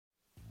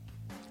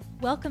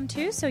Welcome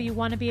to So You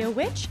Want to Be a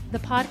Witch, the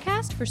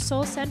podcast for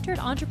soul-centered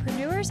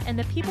entrepreneurs and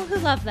the people who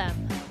love them.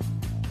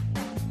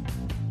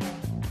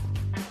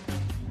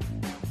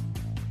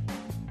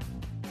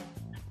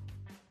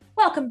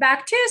 Welcome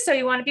back to So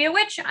You Want to Be a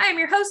Witch. I am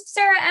your host,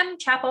 Sarah M.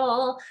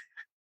 Chappell.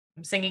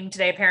 I'm singing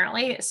today,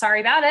 apparently.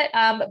 Sorry about it.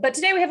 But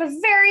today we have a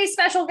very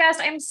special guest.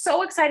 I'm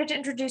so excited to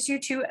introduce you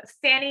to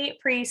Fanny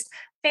Priest.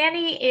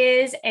 Fanny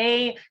is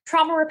a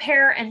trauma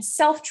repair and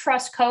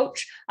self-trust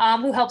coach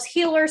who helps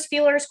healers,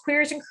 feelers,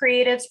 queers, and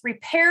creatives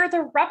repair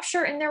the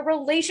rupture in their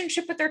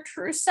relationship with their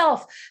true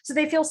self so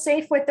they feel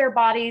safe with their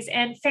bodies.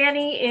 And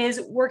Fanny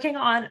is working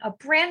on a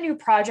brand new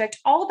project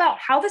all about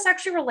how this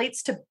actually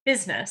relates to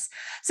business.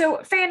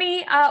 So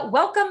Fanny,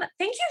 welcome.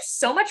 Thank you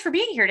so much for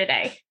being here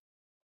today.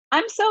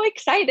 I'm so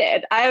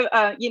excited. I've,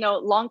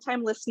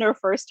 longtime listener,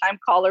 first time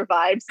caller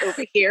vibes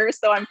over here.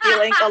 So I'm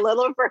feeling a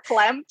little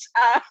verklempt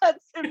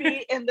to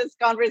be in this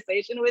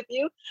conversation with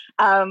you,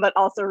 but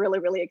also really,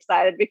 really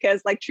excited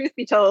because, like, truth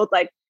be told,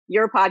 like,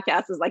 your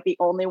podcast is like the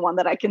only one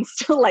that I can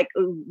still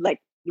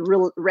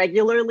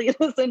regularly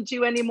listen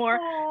to anymore.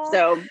 Aww.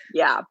 So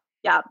yeah,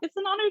 it's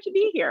an honor to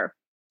be here.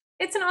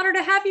 It's an honor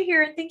to have you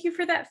here. And thank you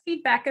for that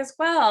feedback as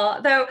well.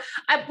 Though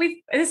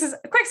this is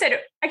a quick side.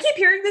 I keep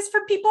hearing this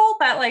from people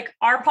that like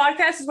our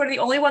podcast is one of the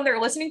only one they're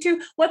listening to.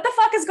 What the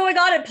fuck is going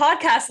on in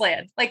podcast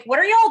land? Like, what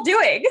are y'all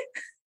doing?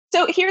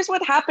 So here's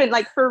what happened,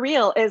 like for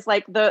real, is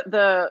like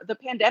the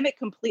pandemic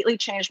completely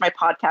changed my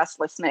podcast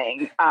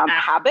listening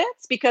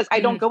habits because I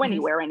don't go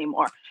anywhere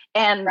anymore.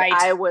 And right.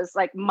 I was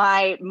like,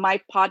 my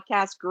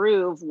podcast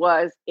groove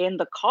was in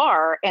the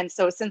car. And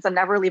so since I'm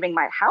never leaving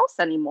my house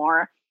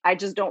anymore, I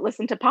just don't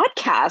listen to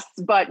podcasts.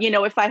 But,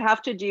 if I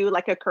have to do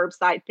like a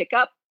curbside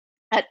pickup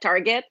at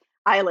Target,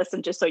 I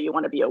listen to So You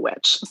Want to Be a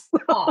Witch.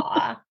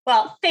 Aw.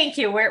 Well, thank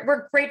you.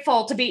 We're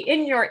grateful to be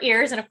in your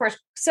ears. And of course,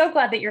 so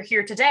glad that you're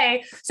here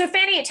today. So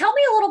Fanny, tell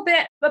me a little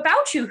bit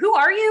about you. Who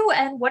are you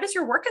and what is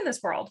your work in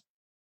this world?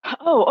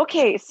 Oh,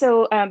 okay.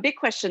 So big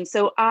question.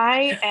 So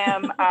I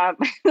am,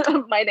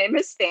 my name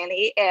is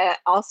Fanny,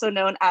 also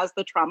known as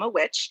the Trauma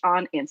Witch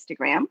on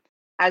Instagram.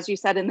 As you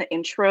said in the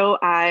intro,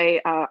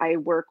 I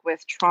work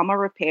with trauma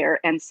repair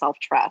and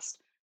self-trust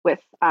with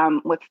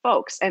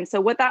folks. And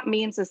so what that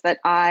means is that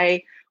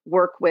I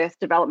work with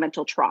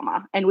developmental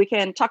trauma, and we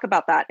can talk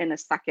about that in a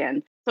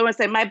second. So I want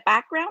to say my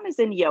background is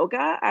in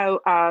yoga.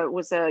 I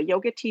was a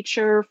yoga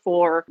teacher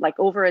for like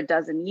over a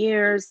dozen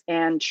years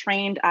and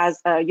trained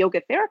as a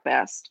yoga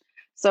therapist.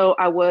 So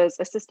I was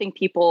assisting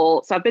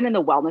people. So I've been in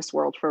the wellness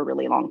world for a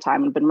really long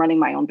time. I've been running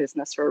my own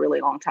business for a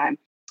really long time.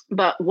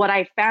 But what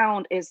I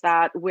found is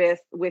that with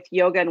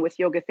yoga and with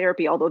yoga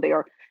therapy, although they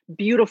are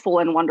beautiful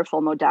and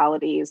wonderful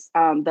modalities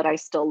that I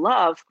still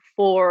love,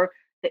 for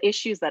the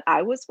issues that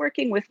I was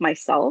working with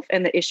myself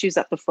and the issues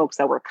that the folks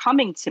that were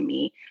coming to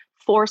me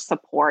for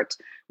support,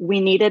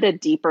 we needed a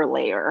deeper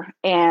layer.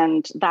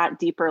 And that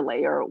deeper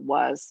layer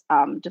was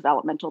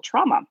developmental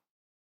trauma.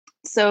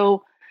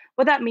 So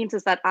what that means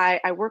is that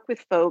I work with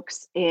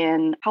folks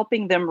in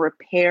helping them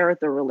repair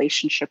the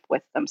relationship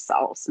with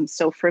themselves. And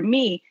so for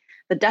me,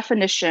 the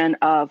definition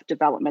of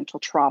developmental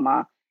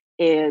trauma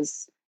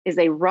is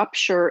a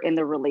rupture in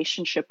the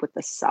relationship with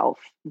the self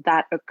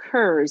that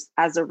occurs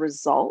as a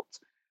result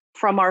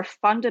from our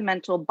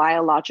fundamental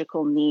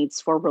biological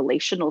needs for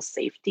relational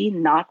safety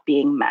not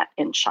being met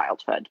in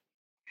childhood.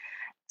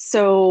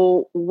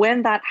 So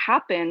when that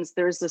happens,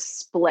 there's a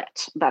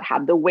split that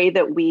the way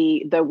that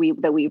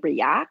we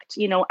react,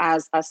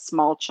 as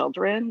small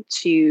children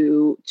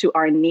to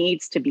our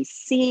needs to be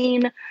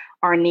seen,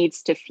 our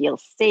needs to feel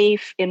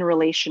safe in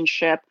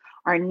relationship,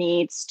 our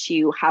needs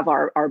to have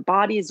our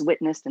bodies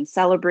witnessed and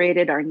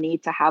celebrated, our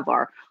need to have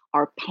our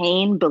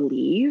pain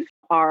believed,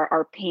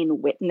 our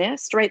pain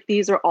witnessed, right?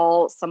 These are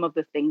all some of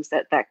the things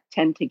that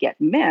tend to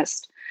get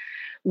missed.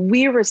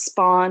 We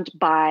respond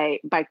by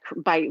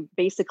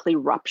basically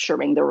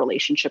rupturing the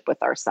relationship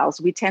with ourselves.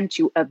 We tend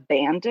to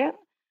abandon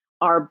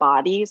our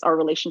bodies, our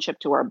relationship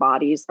to our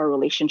bodies, our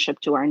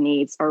relationship to our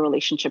needs, our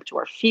relationship to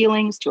our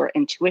feelings, to our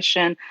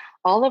intuition.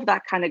 All of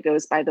that kind of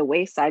goes by the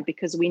wayside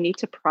because we need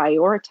to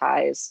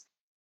prioritize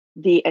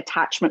the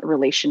attachment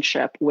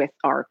relationship with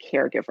our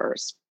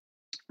caregivers,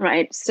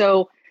 right?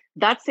 So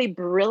that's a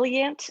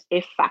brilliant,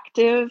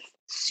 effective,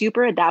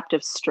 super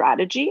adaptive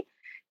strategy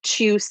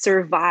to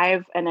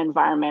survive an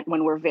environment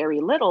when we're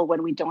very little,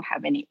 when we don't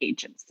have any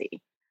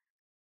agency.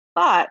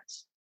 But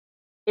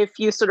if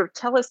you sort of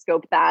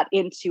telescope that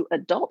into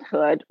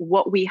adulthood,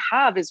 what we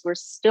have is we're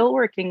still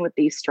working with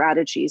these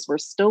strategies. We're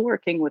still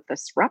working with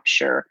this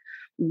rupture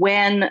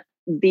when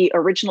the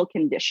original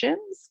conditions,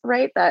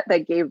 right,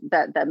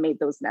 that made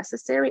those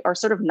necessary are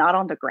sort of not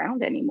on the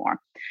ground anymore.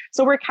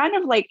 So we're kind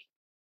of like,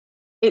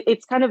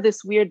 it's kind of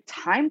this weird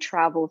time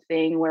travel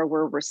thing where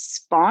we're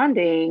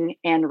responding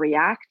and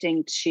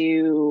reacting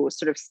to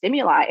sort of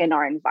stimuli in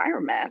our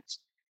environment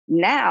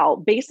now,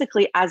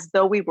 basically as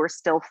though we were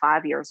still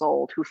 5 years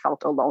old who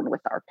felt alone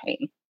with our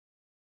pain,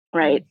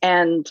 right?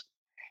 Mm-hmm.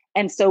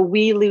 And so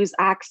we lose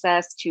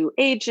access to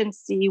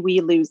agency,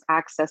 we lose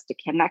access to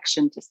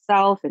connection to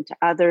self and to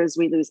others,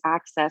 we lose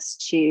access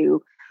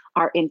to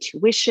our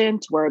intuition,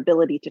 to our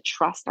ability to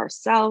trust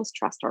ourselves,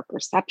 trust our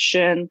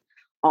perception,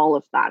 all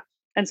of that.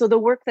 And so the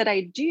work that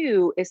I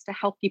do is to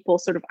help people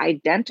sort of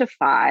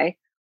identify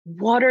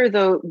what are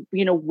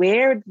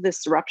where did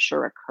this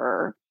rupture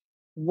occur?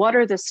 What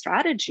are the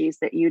strategies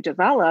that you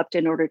developed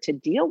in order to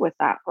deal with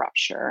that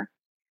rupture?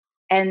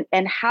 And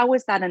how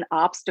is that an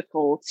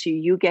obstacle to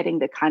you getting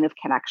the kind of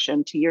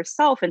connection to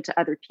yourself and to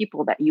other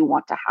people that you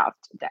want to have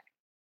today?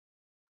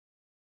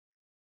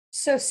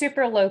 So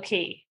super low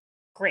key.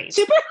 Great.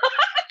 Super.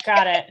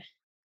 Got it.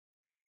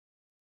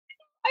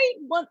 I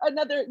want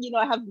another,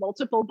 I have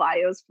multiple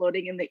bios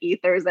floating in the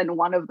ethers, and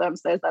one of them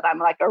says that I'm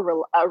like a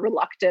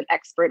reluctant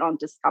expert on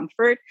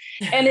discomfort.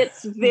 And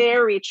it's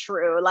very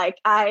true. Like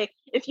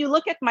if you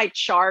look at my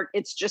chart,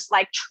 it's just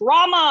like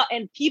trauma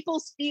and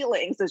people's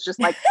feelings is just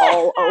like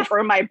all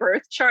over my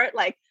birth chart.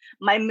 Like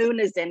my moon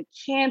is in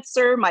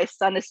Cancer, my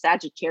sun is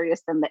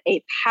Sagittarius in the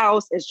 8th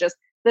house.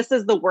 This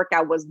is the work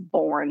I was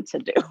born to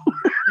do.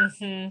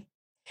 Mm-hmm.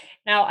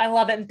 Now, I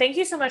love it. And thank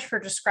you so much for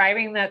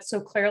describing that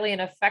so clearly and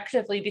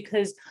effectively,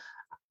 because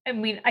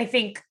I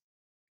think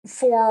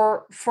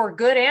for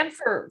good and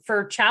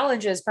for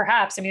challenges,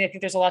 perhaps, I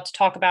think there's a lot to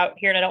talk about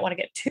here and I don't want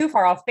to get too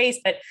far off base,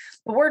 but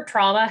the word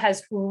trauma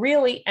has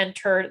really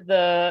entered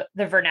the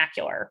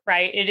vernacular,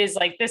 right? It is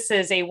like, this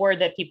is a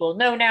word that people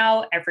know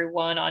now.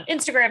 Everyone on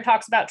Instagram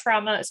talks about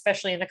trauma,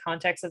 especially in the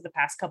context of the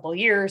past couple of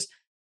years,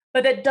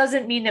 but that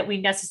doesn't mean that we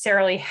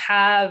necessarily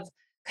have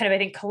kind of, I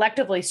think,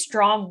 collectively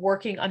strong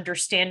working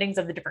understandings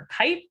of the different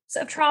types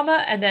of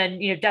trauma, and then,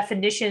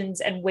 definitions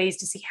and ways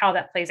to see how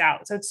that plays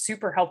out. So it's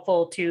super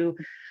helpful to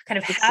kind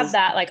of have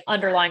that like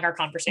underlying our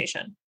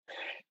conversation.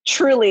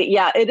 Truly.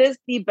 Yeah. It is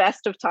the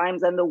best of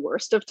times and the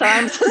worst of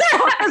times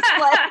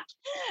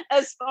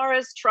as far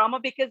as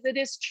trauma, because it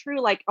is true.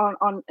 Like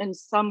in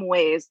some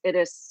ways it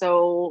is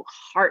so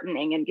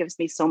heartening and gives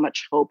me so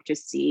much hope to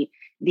see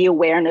the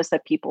awareness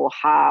that people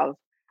have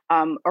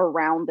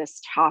around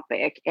this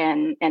topic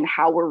and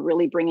how we're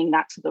really bringing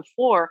that to the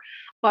fore.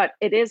 But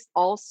it is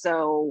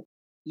also,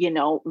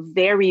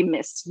 very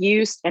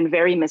misused and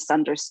very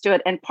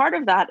misunderstood. And part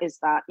of that is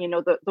that,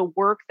 the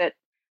work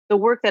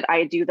that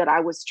I do, that I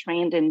was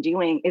trained in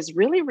doing, is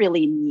really,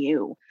 really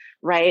new,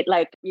 right?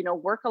 Like,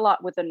 work a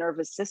lot with the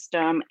nervous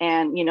system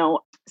and,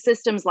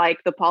 systems like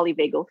the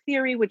polyvagal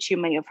theory, which you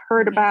may have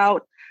heard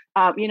about,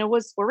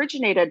 was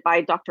originated by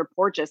Dr.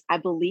 Porges, I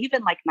believe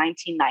in like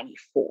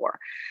 1994,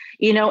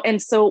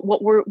 and so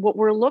what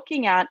we're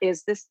looking at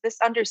is this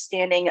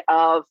understanding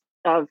of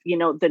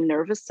the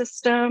nervous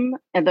system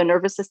and the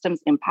nervous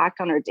system's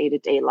impact on our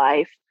day-to-day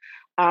life.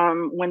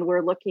 When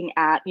we're looking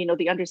at,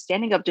 the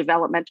understanding of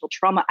developmental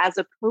trauma as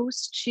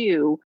opposed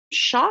to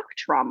shock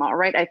trauma,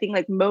 right? I think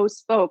like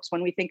most folks,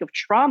 when we think of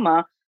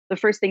trauma, the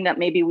first thing that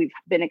maybe we've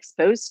been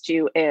exposed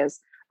to is,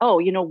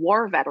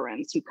 war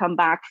veterans who come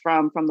back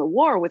from the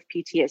war with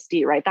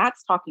PTSD, right?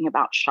 That's talking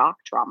about shock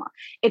trauma.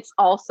 It's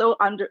also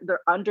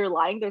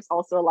underlying, there's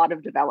also a lot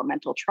of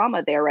developmental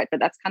trauma there, right? But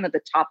that's kind of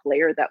the top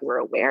layer that we're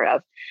aware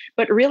of.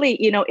 But really,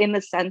 in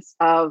the sense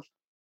of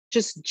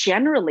just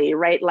generally,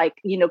 right?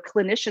 Like,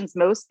 clinicians,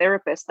 most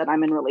therapists that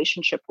I'm in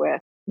relationship with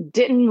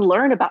didn't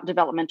learn about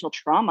developmental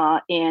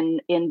trauma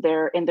in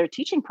their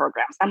teaching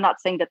programs. I'm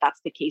not saying that that's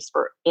the case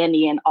for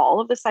any and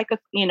all of the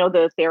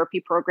the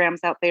therapy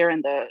programs out there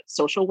and the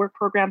social work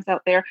programs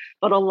out there,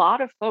 but a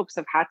lot of folks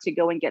have had to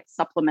go and get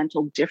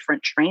supplemental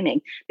different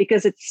training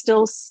because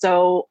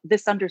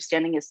this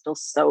understanding is still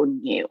so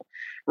new,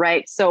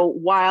 right? So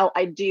while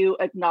I do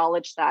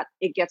acknowledge that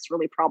it gets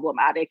really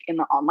problematic in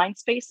the online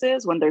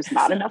spaces when there's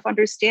not enough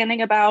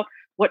understanding about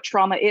what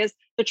trauma is,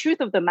 the truth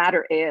of the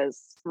matter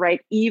is, right,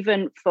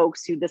 even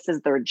folks who this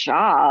is their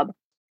job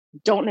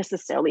don't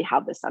necessarily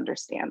have this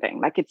understanding.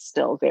 Like, it's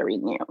still very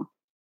new.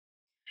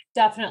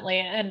 Definitely.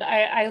 And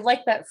I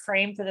like that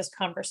frame for this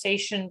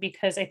conversation,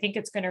 because I think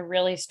it's going to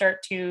really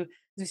start to, as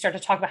we start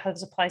to talk about how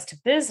this applies to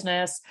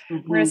business, we're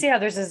going to see how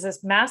there's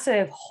this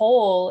massive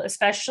hole,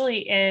 especially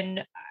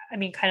in,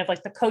 kind of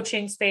like the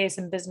coaching space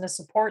and business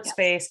support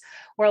space,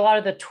 where a lot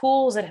of the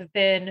tools that have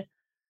been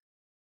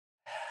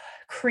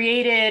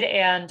created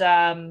and,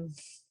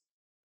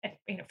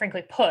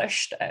 frankly,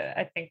 pushed,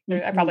 I think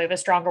I probably have a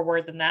stronger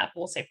word than that, but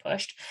we'll say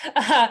pushed,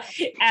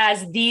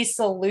 as the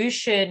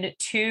solution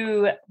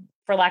to,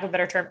 for lack of a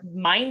better term,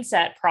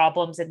 mindset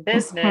problems in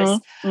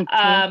business,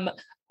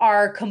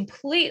 are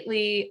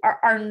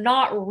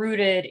not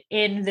rooted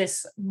in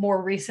this more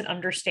recent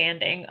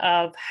understanding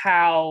of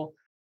how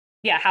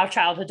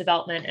childhood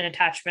development and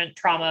attachment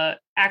trauma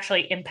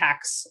actually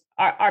impacts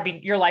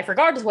your life,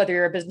 regardless of whether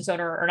you're a business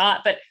owner or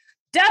not. But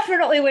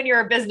definitely when you're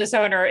a business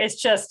owner,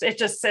 it's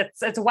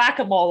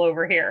whack-a-mole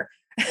over here.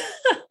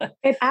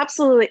 It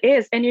absolutely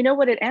is. And you know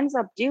what it ends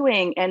up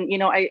doing? And,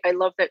 I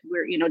love that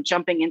we're,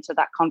 jumping into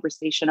that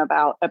conversation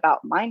about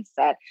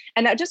mindset.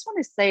 And I just want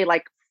to say,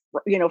 like,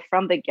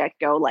 from the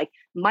get-go, like,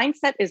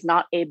 mindset is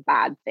not a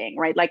bad thing,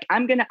 right? Like,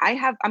 I'm going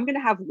to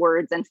have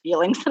words and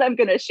feelings that I'm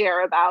going to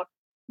share about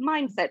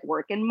mindset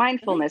work and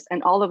mindfulness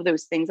and all of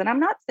those things. And I'm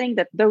not saying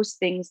that those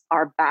things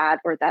are bad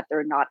or that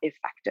they're not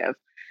effective.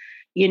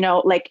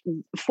 Like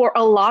for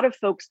a lot of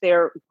folks,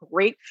 they're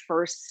great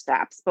first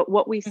steps. But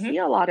what we Mm-hmm. see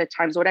a lot of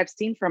times, what I've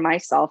seen for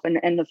myself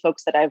and the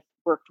folks that I've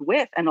worked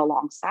with and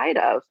alongside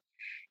of,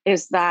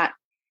 is that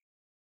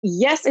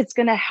yes, it's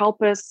going to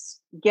help us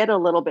get a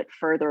little bit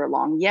further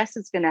along. Yes,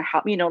 it's going to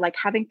help, like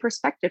having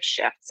perspective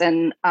shifts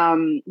and,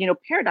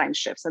 paradigm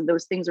shifts, and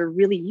those things are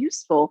really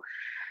useful.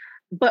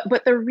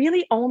 But they're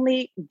really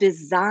only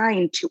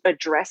designed to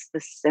address the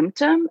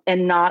symptom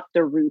and not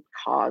the root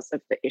cause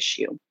of the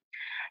issue.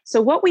 So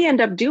what we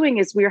end up doing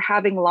is we're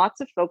having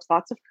lots of folks,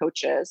 lots of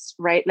coaches,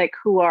 right? Like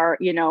who are,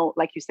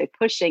 like you say,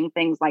 pushing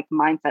things like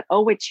mindset.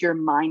 Oh, it's your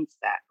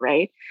mindset,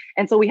 right?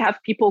 And so we have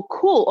people,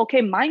 cool,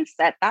 okay,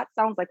 mindset, that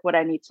sounds like what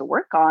I need to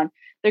work on.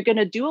 They're going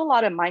to do a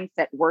lot of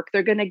mindset work.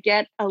 They're going to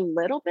get a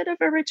little bit of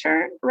a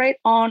return, right,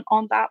 on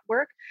that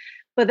work.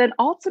 But then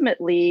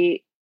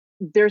ultimately,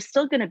 they're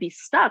still going to be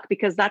stuck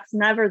because that's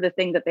not the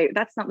thing that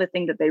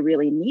they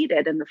really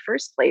needed in the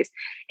first place.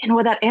 And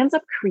what that ends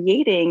up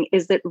creating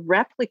is it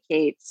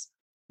replicates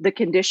the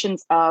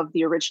conditions of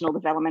the original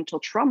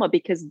developmental trauma,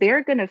 because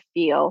they're going to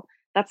feel,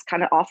 that's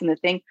kind of often the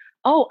thing,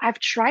 oh, I've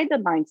tried the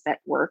mindset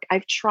work.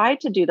 I've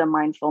tried to do the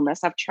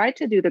mindfulness. I've tried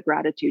to do the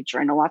gratitude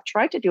journal. I've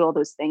tried to do all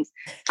those things.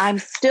 I'm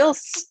still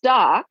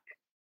stuck.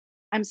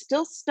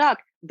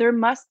 There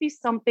must be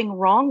something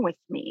wrong with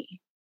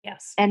me.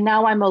 Yes. And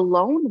now I'm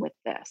alone with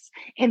this.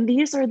 And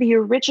these are the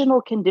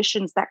original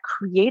conditions that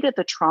created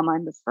the trauma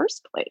in the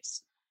first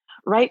place.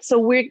 Right. So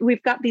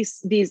we've got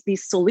these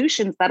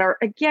solutions that are,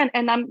 again,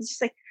 and I'm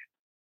just like,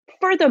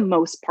 for the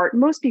most part,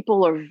 most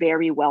people are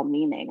very well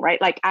meaning,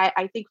 right? Like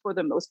I think for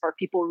the most part,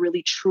 people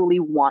really truly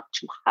want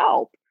to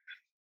help.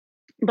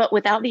 But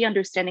without the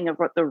understanding of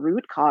what the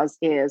root cause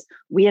is,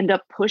 we end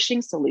up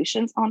pushing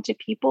solutions onto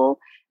people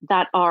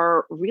that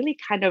are really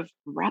kind of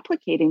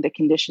replicating the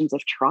conditions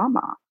of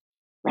trauma.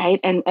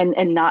 Right. And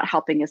not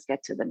helping us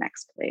get to the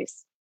next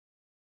place.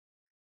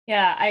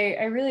 Yeah,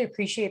 I really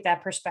appreciate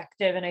that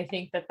perspective. And I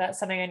think that that's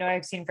something I know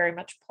I've seen very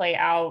much play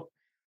out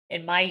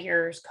in my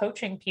years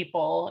coaching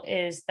people,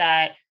 is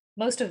that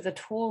most of the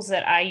tools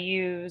that I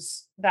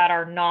use that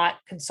are not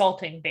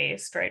consulting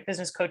based, right?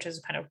 Business coaches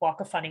kind of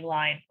walk a funny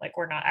line. Like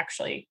we're not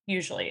actually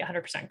usually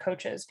 100%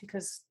 coaches,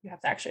 because you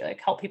have to actually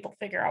like help people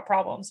figure out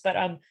problems. But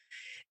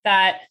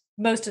that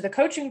most of the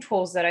coaching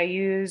tools that I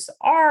use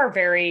are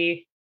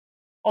very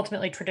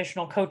ultimately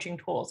traditional coaching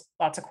tools,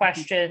 lots of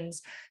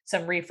questions,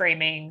 some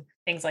reframing,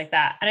 things like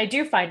that. And I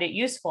do find it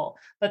useful,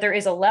 but there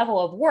is a level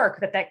of work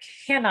that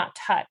cannot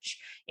touch.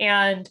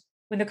 And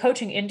when the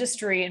coaching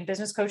industry and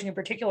business coaching in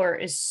particular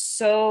is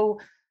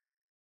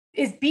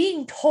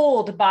being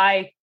told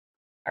by,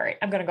 all right,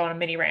 I'm going to go on a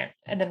mini rant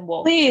and then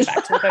we'll Please. come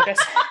back to the focus.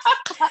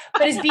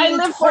 But is being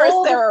I live for a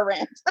Sarah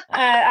rant.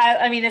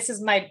 I mean, this is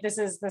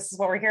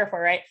what we're here for,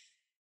 right?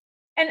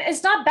 And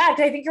it's not bad.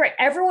 I think you're right.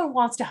 Everyone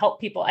wants to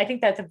help people. I think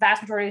that the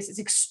vast majority of this is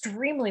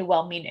extremely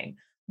well-meaning,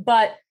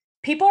 but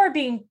people are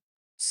being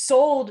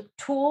sold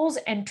tools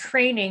and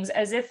trainings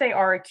as if they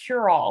are a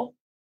cure-all,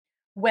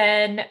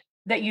 when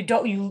that you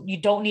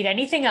don't need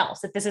anything else,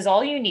 that this is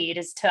all you need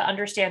is to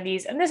understand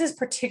these. And this is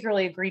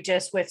particularly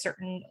egregious with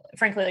certain,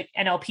 frankly, like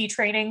NLP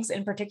trainings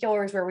in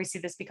particular, is where we see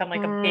this become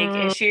like a big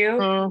issue.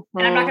 And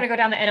I'm not going to go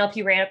down the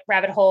NLP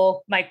rabbit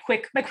hole. My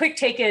quick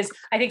take is,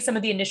 I think some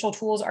of the initial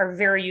tools are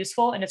very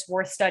useful and it's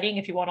worth studying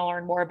if you want to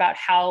learn more about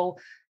how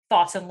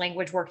thoughts and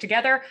language work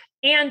together.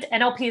 And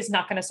NLP is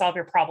not going to solve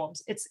your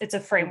problems. It's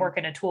a framework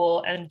and a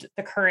tool. And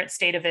the current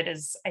state of it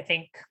is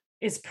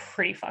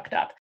pretty fucked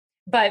up.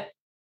 But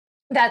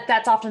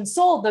that's often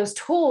sold, those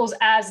tools,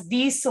 as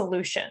the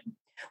solution,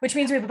 which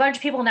means we have a bunch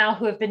of people now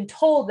who have been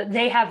told that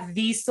they have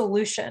the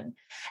solution.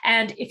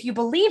 And if you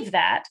believe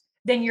that,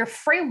 then your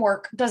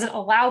framework doesn't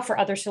allow for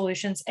other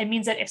solutions. It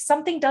means that if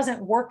something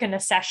doesn't work in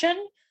a session,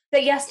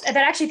 that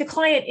actually the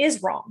client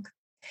is wrong.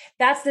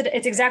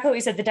 It's exactly what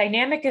you said. The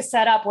dynamic is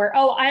set up where,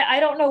 I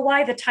don't know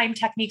why the time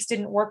techniques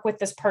didn't work with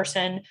this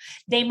person.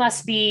 They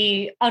must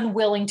be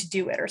unwilling to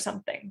do it or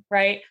something,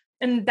 right?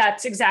 And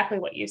that's exactly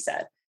what you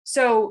said.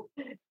 So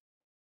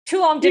too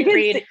long, didn't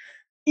read.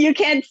 You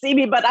can't see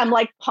me, but I'm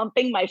like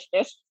pumping my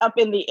fist up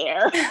in the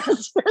air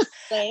as you're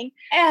saying,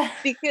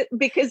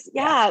 because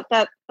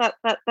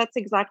that's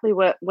exactly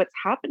what's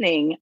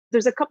happening.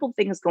 There's a couple of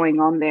things going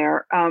on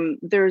there.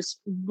 There's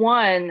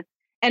one,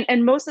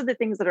 and most of the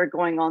things that are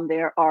going on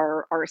there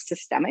are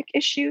systemic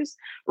issues,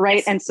 right?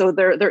 Yes. And so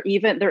they're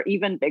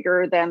even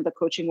bigger than the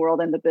coaching world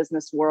and the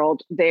business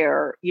world.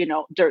 They're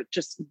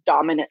just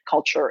dominant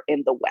culture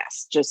in the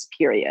West, just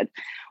period.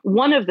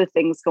 One of the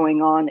things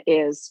going on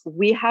is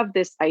we have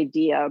this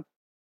idea,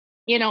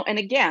 and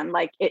again,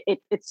 like it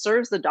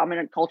serves the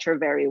dominant culture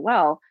very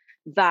well,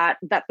 that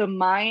the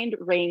mind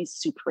reigns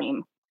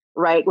supreme.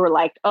 Right. We're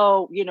like,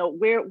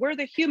 we're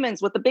the humans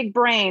with the big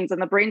brains,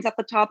 and the brain's at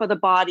the top of the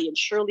body, and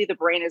surely the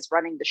brain is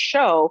running the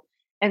show.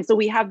 And so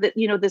we have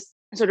this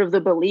sort of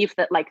the belief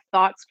that like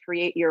thoughts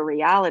create your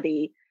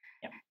reality.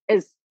 Yeah.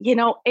 Is,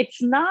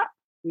 it's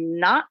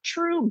not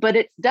true, but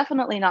it's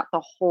definitely not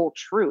the whole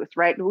truth.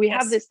 Right. We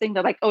have this thing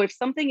that like, if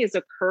something is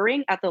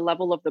occurring at the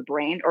level of the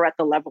brain or at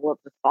the level of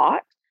the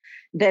thought,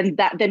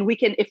 then we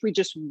can, if we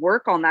just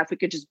work on that, if we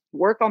could just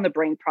work on the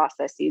brain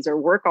processes or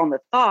work on the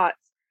thoughts,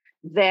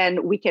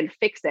 then we can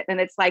fix it. And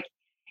it's like,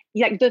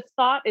 yeah, the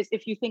thought is,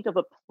 if you think of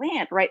a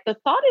plant, right? The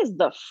thought is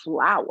the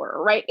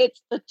flower, right? It's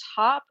the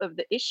top of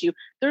the issue.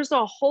 There's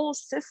a whole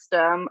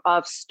system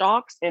of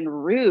stalks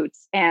and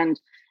roots and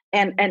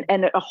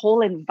a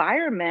whole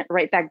environment,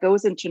 right, that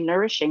goes into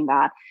nourishing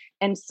that.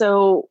 And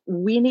so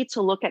we need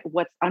to look at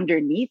what's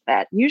underneath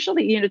that.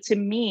 Usually, to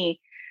me,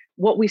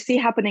 what we see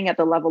happening at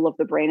the level of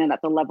the brain and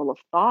at the level of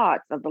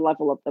thoughts, at the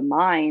level of the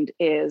mind,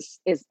 is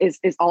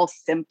all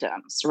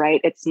symptoms, right?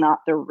 It's not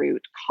the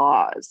root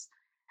cause.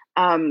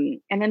 And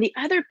then the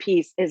other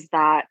piece is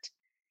that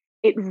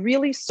it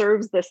really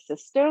serves the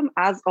system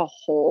as a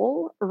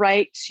whole,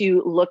 right,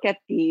 to look at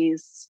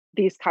these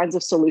kinds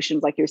of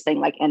solutions, like you're saying,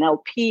 like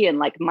NLP and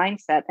like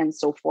mindset and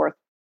so forth,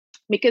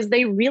 because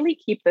they really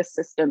keep the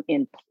system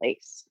in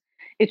place.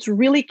 It's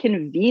really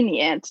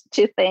convenient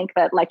to think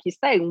that, like you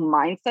say,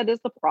 mindset is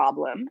the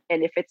problem.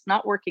 And if it's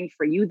not working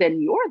for you,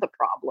 then you're the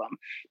problem,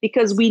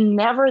 because we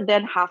never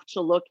then have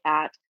to look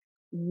at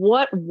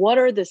what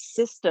are the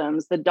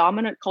systems, the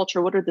dominant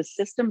culture, what are the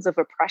systems of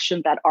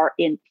oppression that are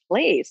in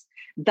place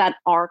that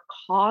are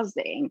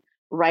causing,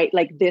 right,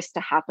 like this to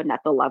happen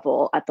at the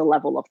level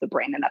of the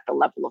brain and at the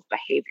level of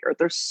behavior.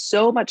 There's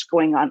so much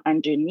going on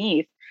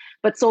underneath,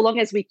 but so long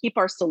as we keep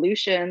our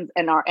solutions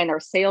and our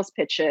sales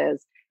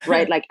pitches,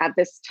 right, like at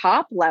this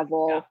top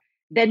level, yeah,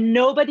 then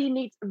nobody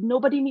needs,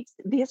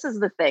 this is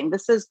the thing.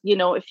 This is,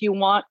 if you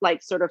want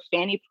like sort of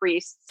Fanny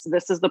priests,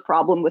 this is the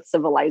problem with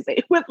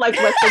civilization, with like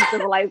Western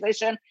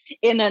civilization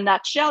in a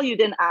nutshell. You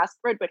didn't ask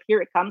for it, but here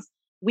it comes.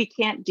 We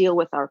can't deal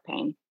with our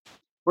pain.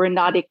 We're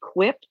not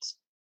equipped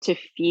to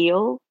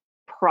feel,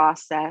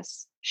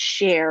 process,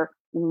 share,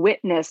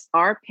 witness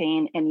our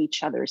pain and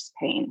each other's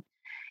pain.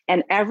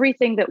 And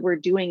everything that we're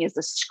doing is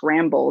a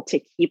scramble to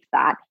keep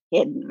that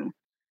hidden.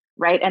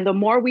 Right. And the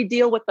more we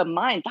deal with the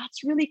mind,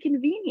 that's really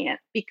convenient,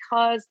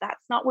 because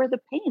that's not where the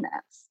pain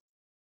is.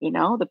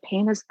 The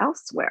pain is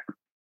elsewhere.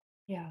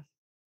 Yeah.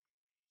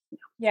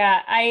 Yeah.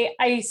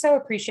 I so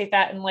appreciate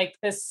that. And like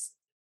this,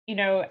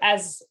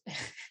 as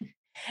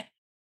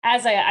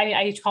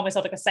I call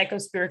myself like a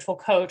psycho-spiritual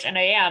coach, and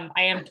I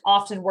am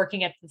often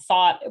working at the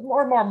thought,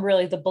 or more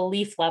really the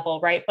belief level,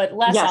 right? But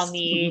less on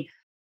the,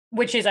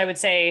 which is, I would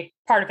say,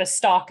 part of a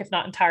stalk, if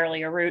not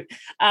entirely a root.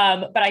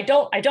 But I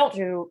don't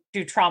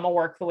do trauma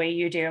work the way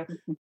you do.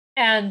 Mm-hmm.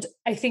 And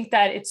I think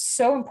that it's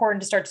so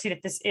important to start to see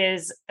that this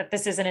is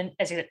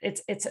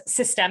it's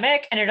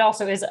systemic, and it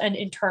also is an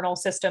internal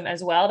system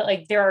as well. That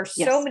like there are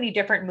so many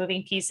different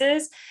moving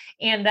pieces,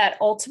 and that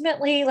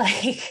ultimately,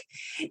 like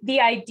the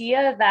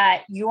idea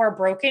that you are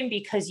broken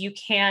because you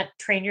can't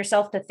train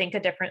yourself to think a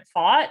different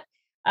thought,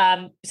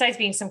 besides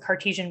being some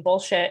Cartesian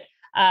bullshit,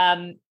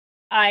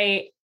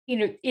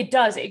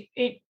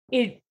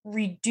 it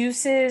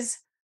reduces.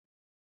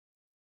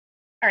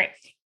 All right.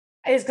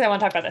 It's because I want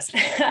to talk about this.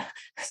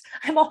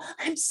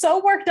 I'm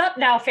so worked up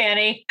now,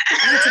 Fanny.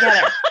 Get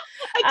together.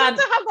 I get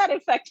to have that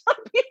effect on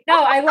people.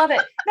 No, I love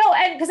it. No,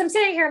 and because I'm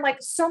sitting here, I'm like,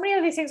 so many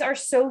of these things are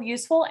so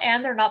useful,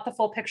 and they're not the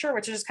full picture,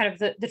 which is just kind of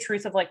the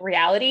truth of like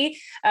reality.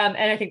 And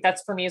I think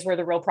that's, for me, is where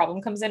the real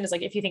problem comes in, is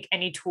like, if you think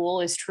any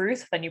tool is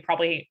truth, then you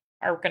probably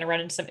are going to run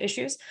into some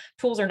issues.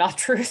 Tools are not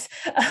truth.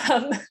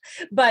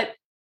 But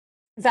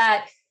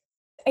that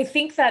I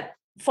think that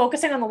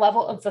focusing on the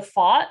level of the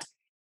thought,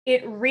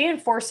 it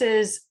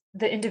reinforces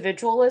the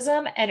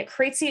individualism, and it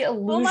creates the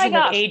illusion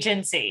of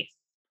agency.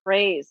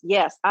 Praise.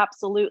 Yes,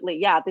 absolutely.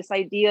 Yeah. This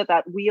idea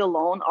that we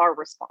alone are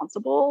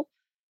responsible,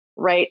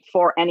 right,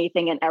 for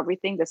anything and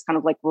everything, this kind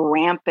of like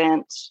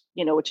rampant,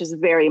 which is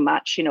very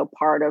much,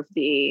 part of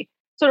the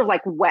sort of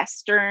like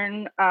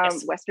Western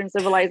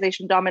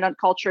civilization, dominant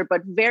culture,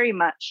 but very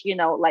much,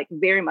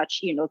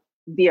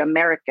 the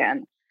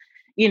American,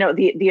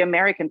 the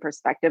American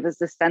perspective is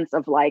the sense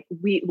of like,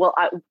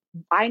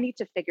 I need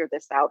to figure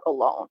this out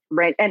alone.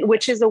 Right. And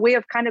which is a way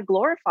of kind of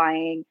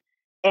glorifying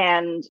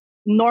and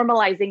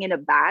normalizing in a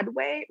bad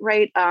way,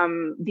 right?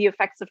 The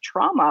effects of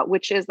trauma,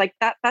 which is like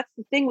that's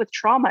the thing with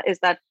trauma, is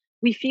that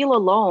we feel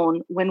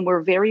alone when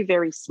we're very,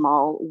 very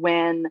small,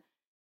 when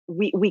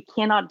we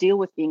cannot deal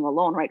with being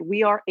alone, right?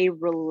 We are a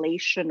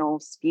relational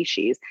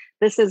species.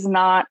 This is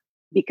not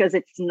because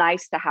it's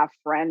nice to have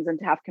friends and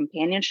to have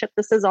companionship.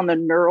 This is on the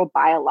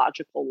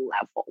neurobiological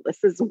level.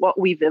 This is what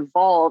we've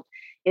evolved,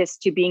 is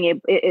to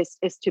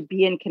to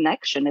be in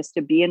connection, is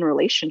to be in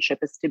relationship,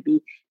 is to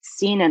be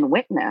seen and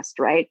witnessed,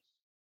 right?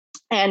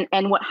 And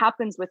what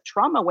happens with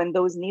trauma when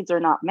those needs are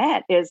not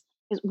met is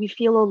we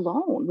feel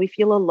alone. We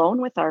feel alone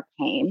with our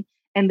pain.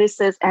 And this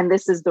is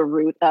the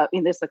root of,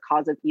 and this is the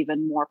cause of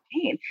even more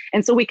pain.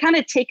 And so we kind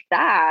of take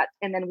that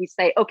and then we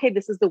say, okay,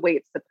 this is the way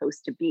it's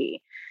supposed to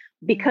be.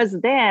 Because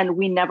then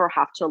we never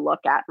have to look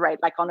at, right,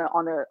 like on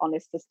a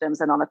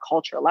systems and on a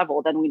culture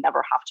level, then we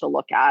never have to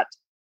look at,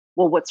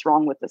 well, what's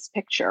wrong with this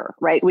picture,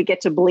 right? We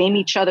get to blame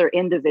each other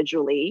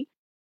individually,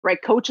 right?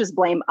 Coaches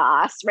blame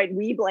us, right?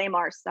 We blame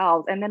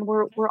ourselves, and then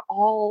we're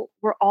all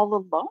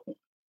alone,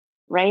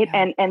 right?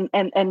 Yeah.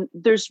 And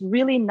there's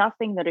really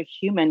nothing that a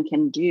human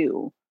can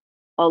do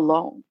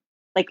alone,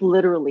 like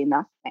literally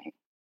nothing,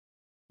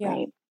 Yeah.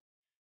 right?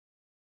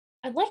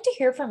 I'd like to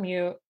hear from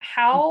you.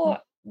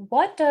 Mhm.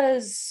 What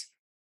does,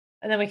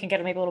 and then we can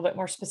get maybe a little bit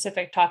more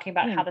specific talking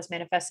about Yeah. how this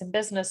manifests in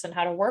business and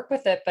how to work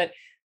with it. But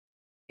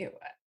you know,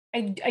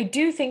 I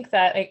do think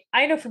that, like,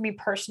 I know for me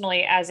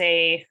personally, as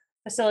a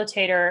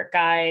facilitator,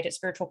 guide,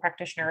 spiritual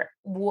practitioner,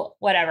 Mhm.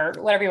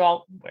 whatever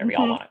y'all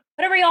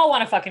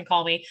want to fucking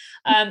call me,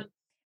 um,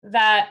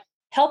 that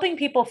helping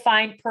people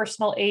find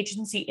personal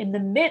agency in the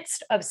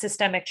midst of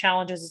systemic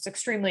challenges is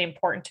extremely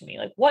important to me.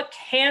 Like, what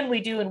can we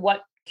do and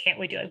what can't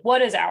we do? Like,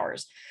 what is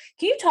ours?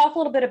 Can you talk a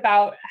little bit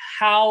about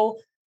how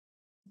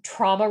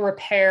trauma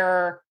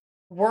repair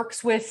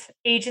works with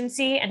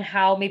agency and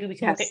how maybe we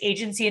can look at Yes.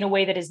 agency in a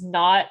way that is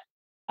not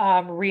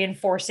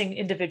reinforcing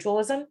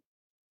individualism?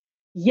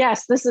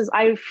 Yes, this is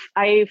I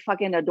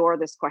fucking adore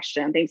this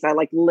question. Thanks. I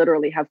like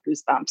literally have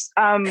goosebumps.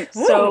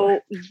 Woo!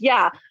 So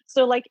yeah.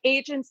 So like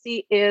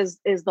agency is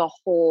the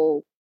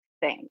whole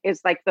thing.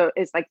 It's like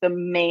the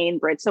main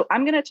bridge. So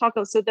I'm gonna talk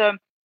so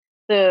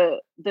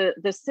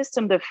the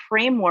system, the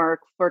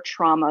framework for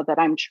trauma that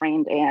I'm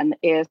trained in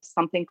is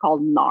something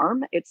called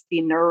NARM. It's the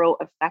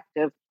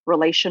neuroaffective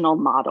relational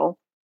model.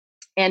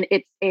 And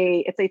it's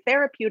a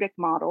therapeutic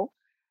model.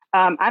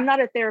 I'm not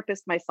a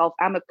therapist myself.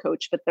 I'm a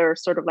coach, but they're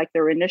sort of like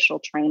their initial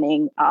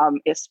training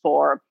is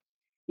for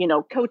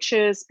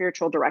coaches,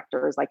 spiritual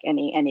directors, like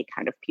any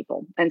kind of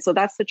people. And so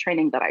that's the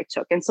training that I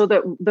took. And so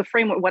the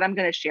framework, what I'm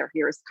going to share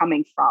here, is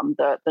coming from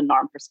the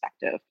NARM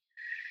perspective.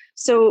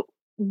 So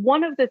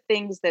one of the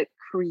things that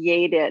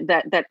created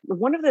that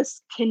one of the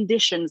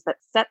conditions that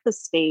set the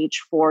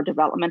stage for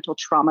developmental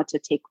trauma to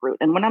take root.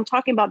 And when I'm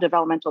talking about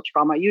developmental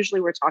trauma,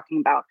 usually we're talking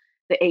about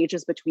the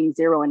ages between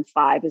 0 and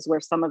 5 is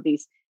where some of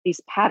these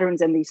patterns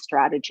and these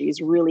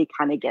strategies really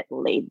kind of get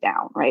laid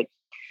down, right?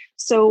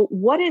 So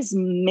what is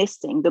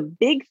missing? The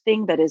big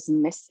thing that is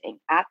missing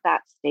at that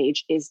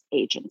stage is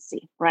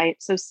agency, right?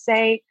 So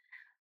say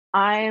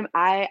I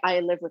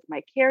live with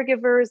my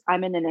caregivers.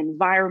 I'm in an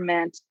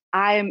environment.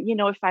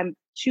 If I'm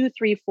 2,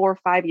 3, 4,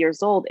 5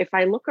 years old, if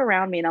I look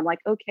around me and I'm like,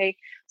 okay,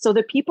 so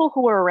the people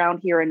who are around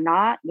here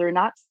they're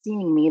not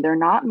seeing me, they're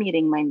not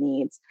meeting my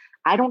needs.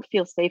 I don't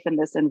feel safe in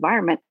this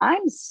environment.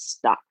 I'm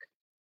stuck,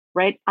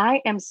 right?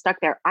 I am stuck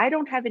there. I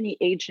don't have any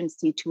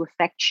agency to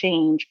affect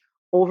change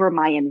over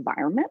my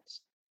environment,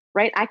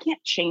 right? I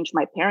can't change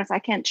my parents. I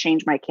can't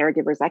change my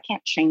caregivers. I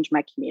can't change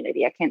my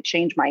community. I can't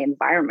change my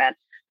environment,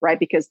 right?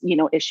 Because,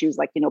 issues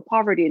like,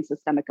 poverty and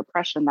systemic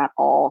oppression, that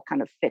all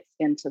kind of fits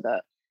into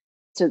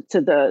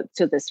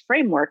to this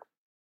framework.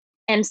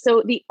 And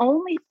so the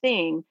only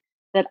thing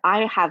that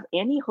I have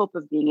any hope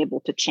of being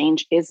able to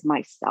change is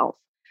myself.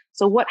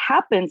 So what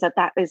happens at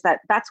that is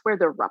that's where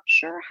the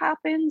rupture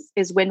happens,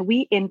 is when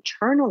we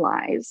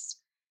internalize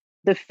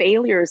the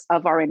failures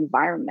of our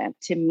environment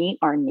to meet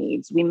our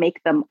needs. We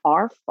make them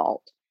our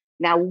fault.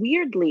 Now,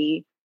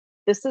 weirdly,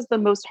 this is the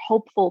most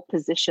hopeful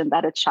position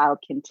that a child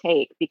can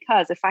take,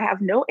 because if I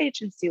have no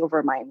agency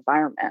over my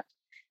environment,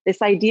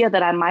 this idea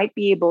that I might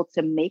be able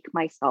to make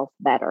myself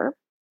better,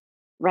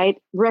 right,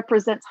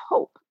 represents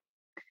hope.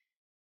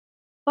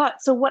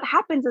 But so what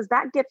happens is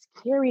that gets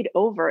carried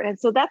over. And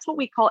so that's what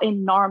we call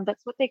in NARM,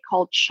 that's what they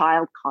call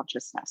child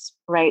consciousness,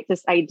 right?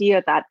 This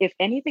idea that if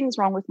anything's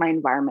wrong with my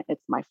environment,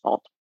 it's my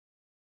fault.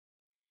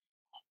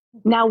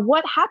 Now,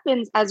 what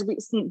happens as we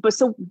see, but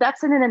so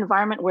that's in an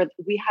environment where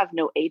we have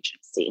no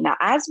agency. Now,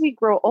 as we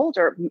grow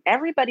older,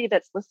 everybody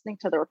that's listening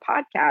to their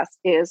podcast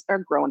is a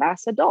grown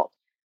ass adult.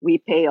 We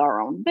pay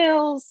our own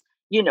bills,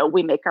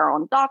 we make our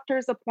own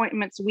doctor's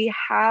appointments. We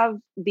have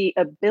the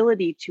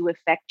ability to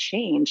affect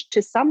change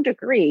to some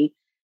degree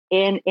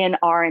in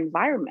our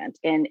environment,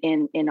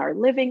 in our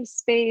living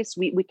space.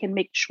 We can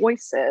make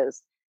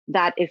choices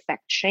that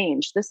affect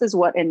change. This is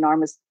what in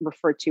NARM is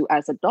referred to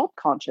as adult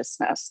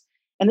consciousness.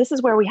 And this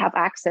is where we have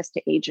access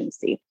to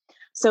agency.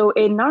 So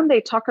in NARM,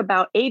 they talk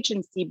about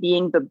agency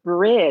being the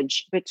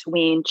bridge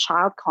between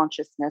child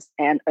consciousness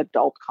and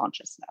adult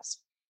consciousness,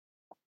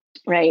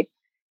 right?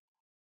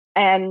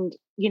 And,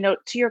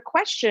 to your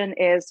question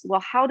is, well,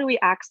 how do we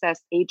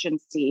access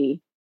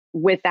agency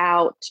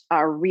without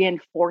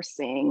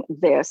reinforcing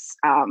this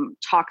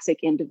toxic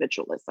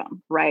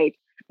individualism, right?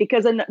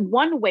 Because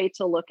one way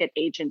to look at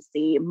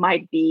agency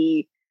might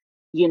be,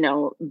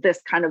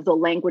 this kind of the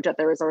language that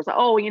there is, or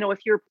oh, if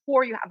you're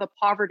poor, you have a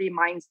poverty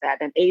mindset,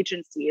 and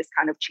agency is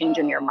kind of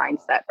changing your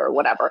mindset or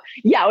whatever.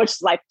 Yeah, which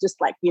is like,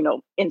 just like,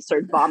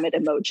 insert vomit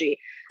emoji.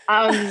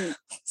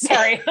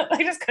 Sorry,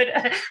 I just could.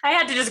 I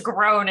had to just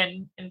groan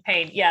in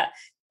pain. Yeah,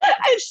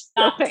 It's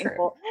so not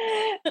painful.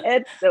 true.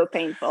 It's so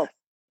painful.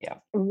 Yeah.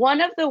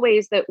 One of the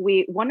ways that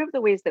we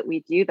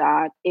do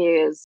that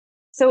is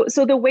so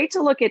the way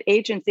to look at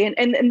agency,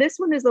 and this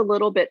one is a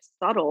little bit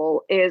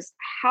subtle, is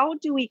how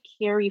do we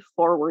carry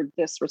forward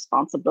this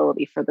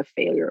responsibility for the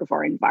failure of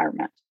our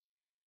environment,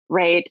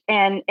 right?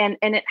 And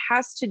it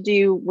has to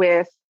do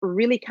with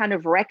really kind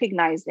of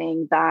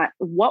recognizing that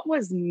what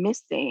was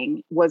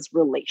missing was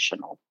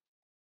relational,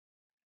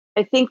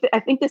 I think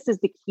this is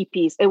the key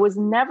piece. It was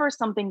never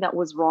something that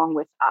was wrong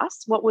with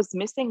us. What was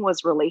missing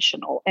was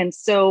relational. And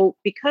so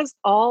because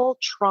all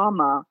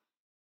trauma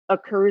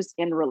occurs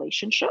in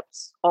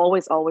relationships,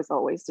 always, always,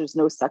 always, there's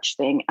no such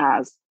thing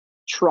as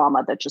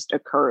trauma that just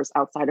occurs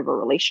outside of a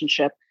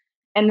relationship.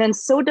 And then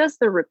so does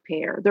the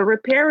repair. The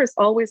repair is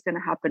always going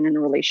to happen in a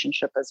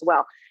relationship as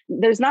well.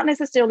 There's not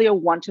necessarily a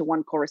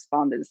one-to-one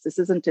correspondence. This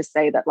isn't to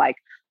say that like,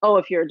 oh,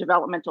 if your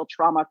developmental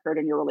trauma occurred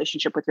in your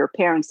relationship with your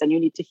parents, then you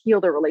need to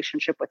heal the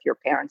relationship with your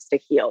parents to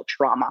heal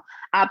trauma.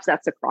 That's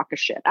a crock of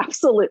shit.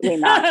 Absolutely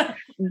not.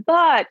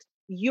 But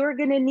you're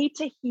going to need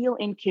to heal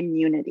in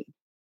community.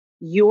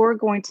 You're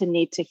going to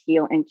need to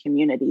heal in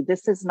community.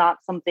 This is not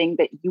something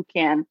that you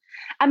can,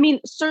 I mean,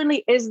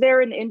 certainly is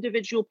there an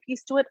individual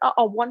piece to it?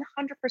 100%,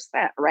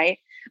 right?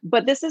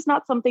 But this is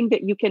not something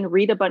that you can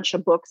read a bunch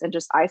of books and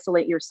just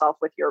isolate yourself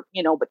with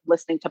with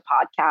listening to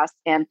podcasts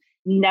and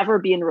never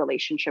be in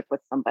relationship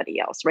with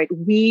somebody else, right?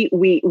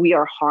 We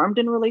are harmed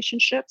in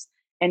relationships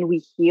and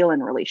we heal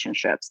in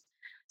relationships.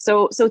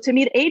 So to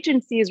me, the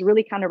agency is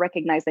really kind of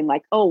recognizing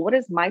like, oh, what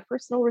is my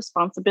personal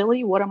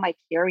responsibility? What am I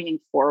carrying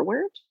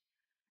forward?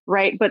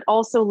 Right. But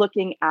also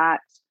looking at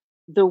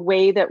the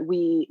way that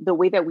we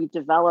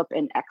develop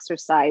and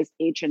exercise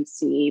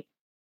agency,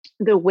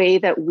 the way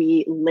that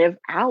we live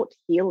out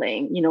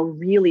healing,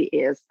 really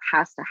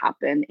has to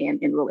happen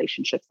in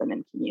relationships and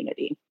in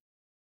community.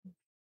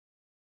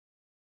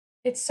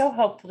 It's so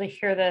helpful to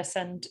hear this.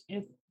 And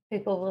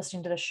people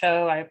listening to the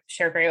show, I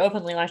shared very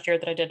openly last year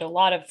that I did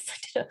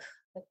a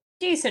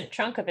decent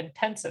chunk of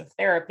intensive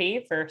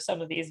therapy for some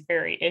of these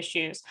very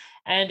issues.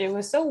 And it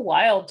was so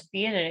wild to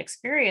be in an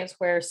experience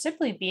where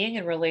simply being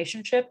in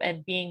relationship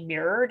and being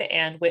mirrored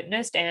and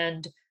witnessed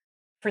and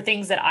for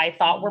things that I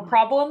thought were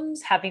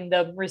problems, having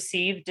them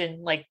received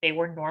in like they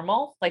were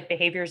normal, like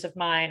behaviors of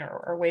mine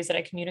or ways that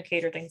I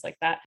communicate or things like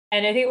that.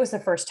 And I think it was the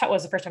first time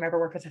I ever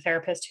worked with a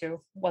therapist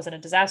who wasn't a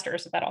disaster,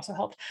 so that also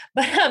helped.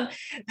 But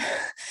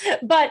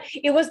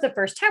it was the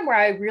first time where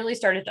I really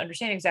started to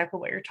understand exactly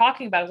what you're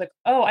talking about. I was like,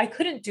 oh, I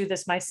couldn't do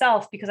this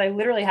myself because I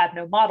literally had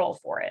no model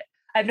for it.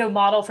 I have no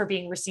model for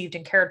being received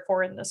and cared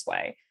for in this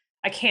way.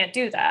 I can't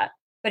do that.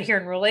 But here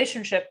in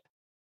relationship,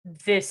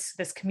 this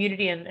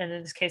community and in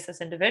this case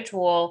this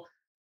individual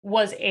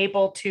was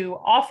able to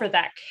offer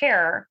that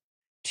care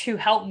to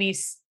help me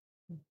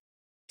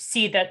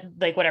see that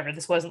like whatever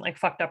this wasn't like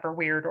fucked up or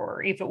weird,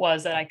 or if it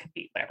was that I could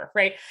be whatever,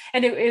 right?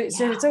 And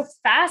so it's so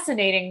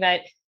fascinating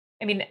that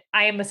I mean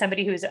I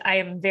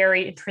am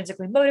very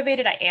intrinsically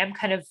motivated. I am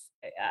kind of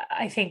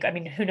I think I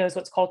mean who knows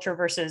what's culture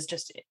versus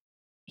just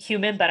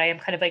human, but I am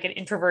kind of like an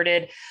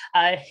introverted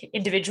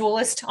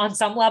individualist on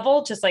some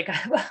level, just like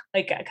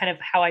like kind of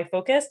how I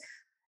focus.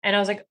 And I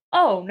was like,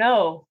 oh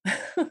no,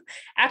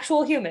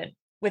 actual human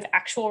with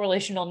actual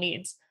relational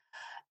needs.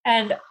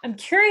 And I'm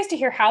curious to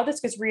hear how this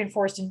gets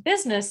reinforced in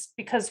business,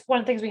 because one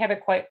of the things we haven't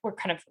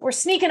we're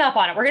sneaking up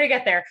on it. We're going to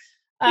get there.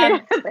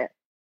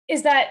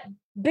 Is that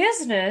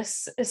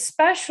business,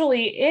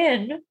 especially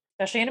in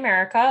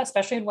America,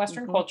 especially in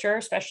Western culture,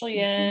 especially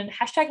in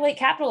 #late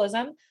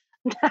capitalism,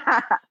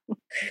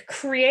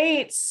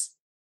 creates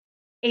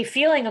a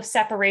feeling of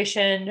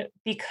separation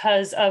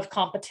because of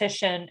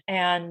competition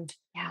and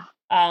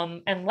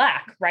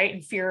lack, right?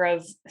 And fear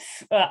of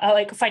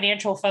like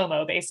financial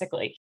FOMO,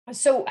 basically.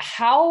 So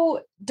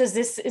how is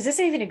this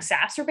even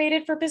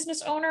exacerbated for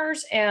business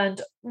owners?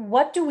 And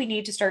what do we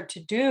need to start to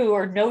do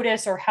or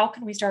notice, or how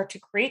can we start to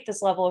create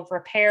this level of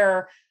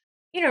repair,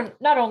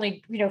 not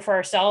only, for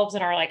ourselves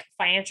and our like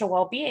financial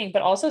well-being,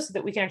 but also so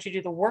that we can actually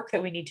do the work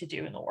that we need to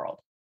do in the world?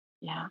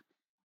 Yeah.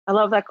 I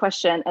love that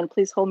question, and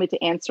please hold me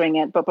to answering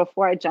it. But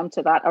before I jump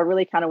to that, I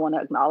really kind of want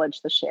to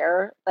acknowledge the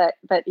share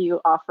that you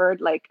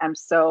offered. Like, I'm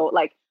so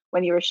like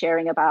when you were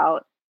sharing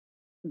about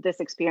this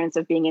experience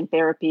of being in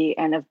therapy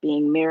and of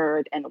being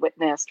mirrored and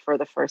witnessed for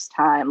the first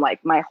time,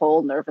 like my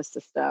whole nervous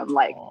system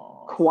like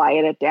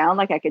quieted down.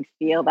 Like I could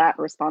feel that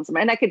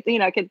responsibility, and I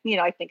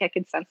think I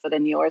could sense it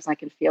in yours, and I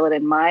can feel it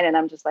in mine. And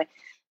I'm just like,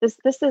 this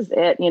is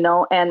it,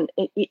 And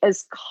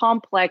as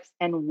complex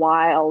and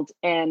wild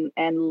and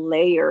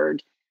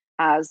layered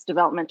as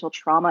developmental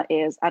trauma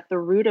is, at the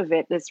root of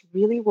it is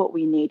really what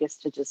we need is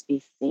to just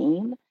be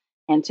seen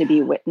and to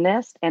be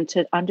witnessed and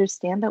to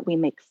understand that we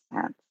make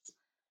sense,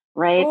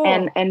 right?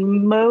 Ooh,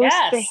 and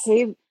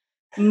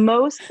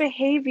most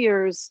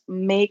behaviors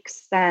make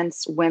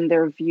sense when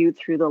they're viewed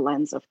through the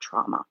lens of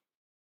trauma.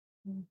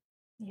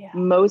 Yeah.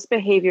 Most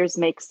behaviors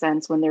make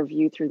sense when they're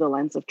viewed through the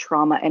lens of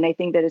trauma. And I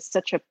think that it's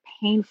such a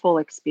painful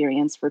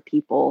experience for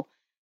people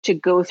to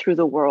go through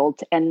the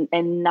world and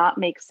not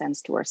make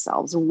sense to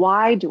ourselves.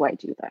 Why do I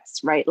do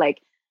this? Right?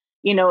 Like,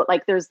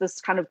 like there's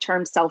this kind of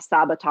term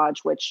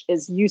self-sabotage, which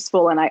is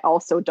useful. And I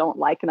also don't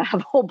like, and I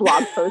have a whole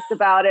blog post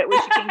about it, which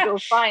you can go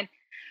find,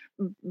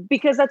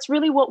 because that's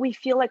really what we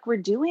feel like we're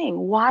doing.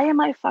 Why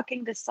am I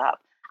fucking this up?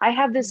 I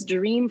have this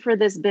dream for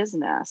this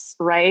business,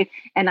 right?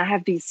 And I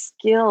have these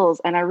skills,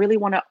 and I really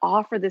want to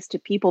offer this to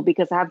people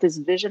because I have this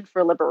vision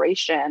for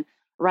liberation,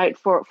 right?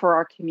 For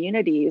our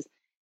communities.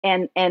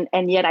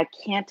 And yet I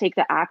can't take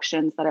the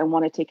actions that I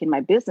want to take in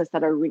my business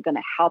that are really going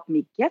to help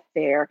me get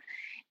there.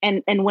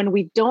 And when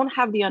we don't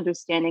have the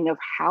understanding of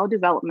how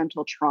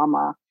developmental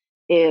trauma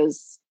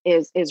is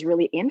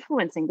really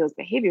influencing those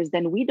behaviors,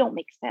 then we don't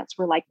make sense.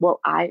 We're like, well,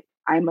 I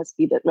must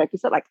be like you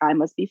said, like I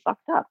must be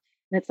fucked up.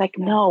 And it's like,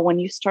 no, when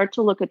you start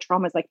to look at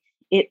trauma, it's like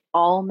it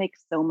all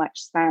makes so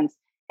much sense.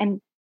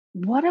 And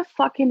what a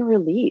fucking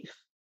relief,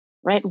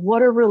 right?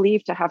 What a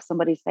relief to have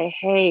somebody say,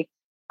 hey,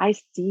 I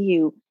see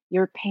you.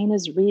 Your pain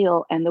is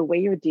real. And the way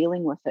you're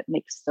dealing with it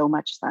makes so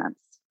much sense.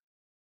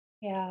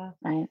 Yeah.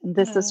 Right. And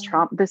this is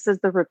trauma. This is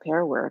the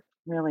repair work,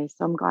 really.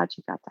 So I'm glad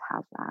you got to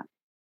have that.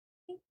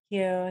 Thank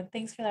you. And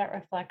thanks for that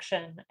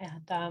reflection.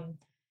 And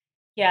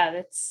yeah,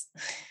 that's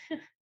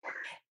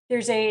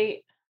there's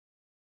a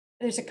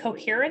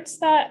coherence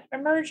that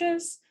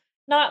emerges,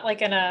 not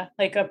like in a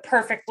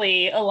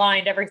perfectly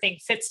aligned, everything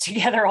fits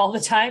together all the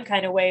time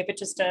kind of way, but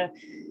just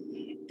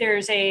there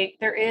is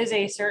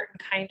a certain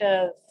kind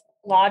of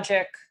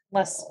logic,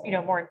 less,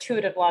 more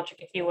intuitive logic,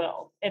 if you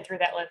will, and through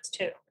that lens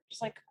too.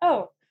 Just like,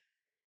 oh,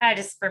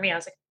 for me, I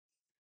was like,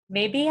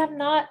 maybe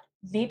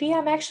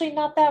I'm actually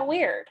not that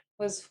weird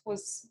was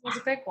a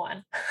big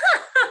one.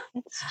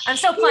 I'm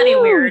still plenty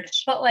weird,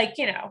 but there's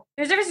a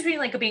difference between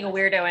like being a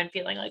weirdo and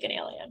feeling like an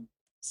alien.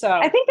 So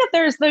I think that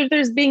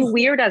there's being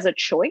weird as a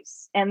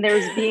choice, and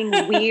there's being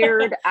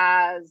weird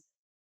as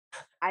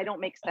I don't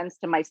make sense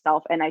to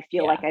myself, and I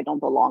feel like I don't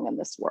belong in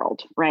this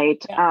world,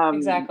 right? Yeah,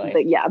 exactly.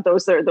 But yeah,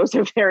 those are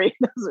very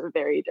different.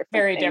 Very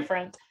things.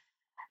 different.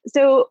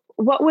 So,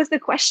 what was the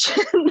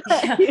question?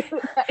 Let me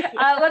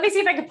see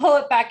if I can pull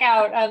it back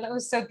out. That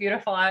was so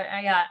beautiful.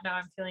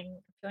 I'm feeling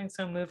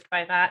so moved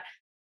by that.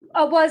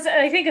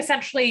 I think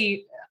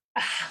essentially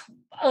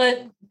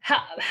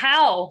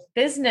how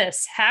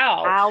business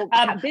how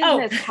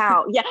business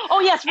how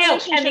yes,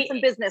 relationships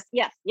and business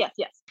yes,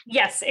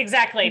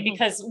 exactly,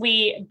 because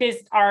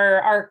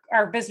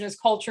our business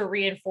culture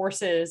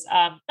reinforces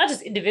not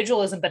just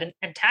individualism but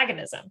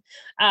antagonism.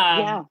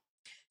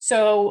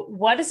 So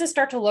what does this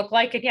start to look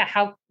like? And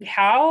how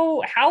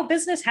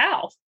business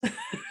how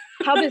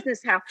how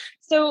business how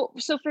so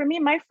for me,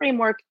 my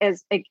framework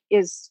is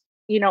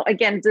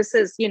again, this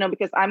is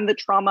because I'm the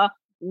trauma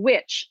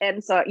witch,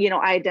 and so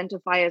I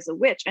identify as a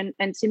witch, and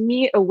to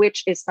me a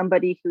witch is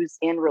somebody who's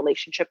in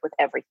relationship with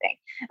everything.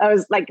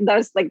 That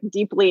was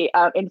deeply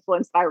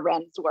influenced by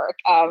Ren's work.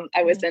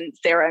 I was in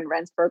Sarah and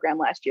Ren's program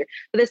last year,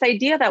 but this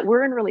idea that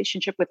we're in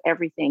relationship with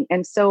everything,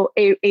 and so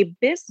a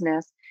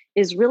business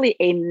is really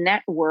a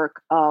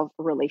network of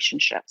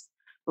relationships,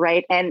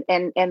 right? And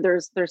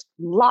there's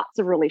lots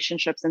of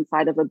relationships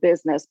inside of a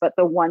business, but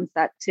the ones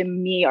that to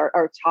me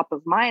are top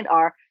of mind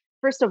are,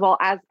 first of all,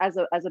 as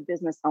a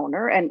business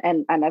owner and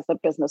as a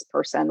business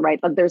person, right?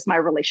 There's my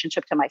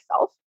relationship to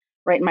myself,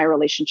 right? My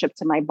relationship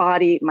to my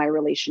body, my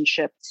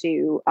relationship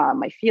to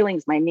my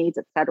feelings, my needs,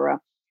 etc.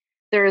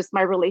 There's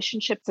my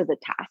relationship to the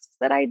tasks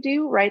that I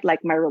do, right?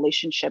 Like my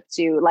relationship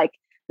to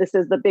this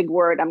is the big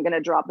word. I'm going to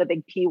drop the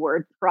big P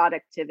word,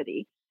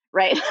 productivity,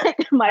 right?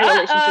 My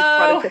relationship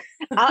to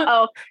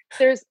productivity.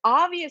 There's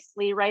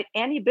obviously, right,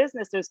 any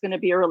business, there's going to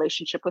be a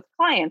relationship with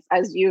clients,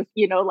 as you've,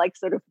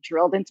 sort of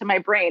drilled into my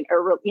brain.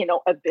 Or,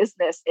 a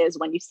business is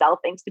when you sell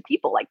things to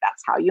people, like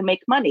that's how you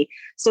make money.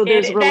 So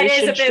there's that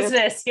is a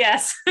business.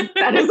 Yes.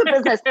 That is a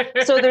business.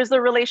 So there's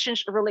the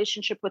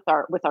relationship with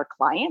our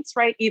clients,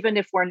 right? Even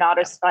if we're not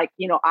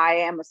I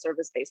am a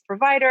service-based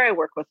provider. I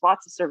work with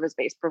lots of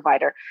service-based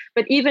provider,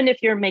 but even if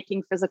you're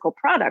making physical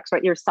products,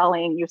 right, you're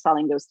selling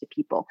those to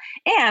people.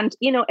 And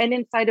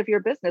inside of your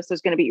business,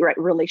 there's going to be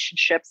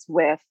relationships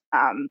with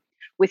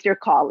your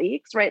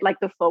colleagues, right? Like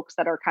the folks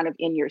that are kind of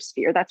in your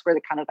sphere. That's where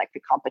the kind of like the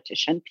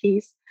competition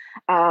piece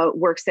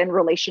works in.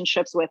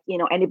 Relationships with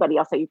anybody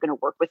else that you're going to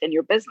work with in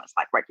your business,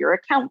 like your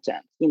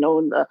accountant,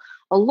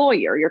 a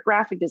lawyer, your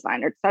graphic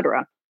designer,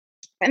 etc.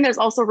 And there's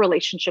also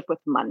relationship with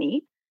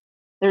money.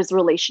 There's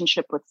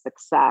relationship with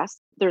success.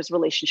 There's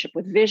relationship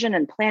with vision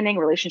and planning,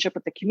 relationship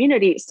with the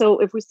community. So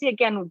if we see,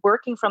 again,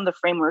 working from the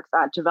framework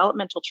that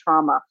developmental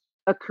trauma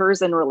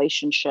occurs in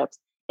relationships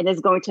and is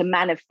going to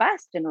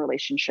manifest in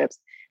relationships,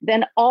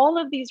 then all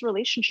of these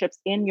relationships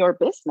in your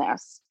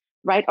business,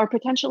 right, are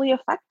potentially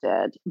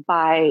affected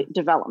by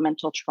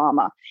developmental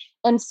trauma.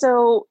 And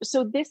so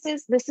this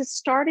is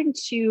starting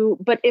to,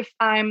 but if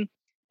I'm,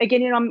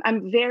 again,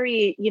 I'm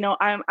very,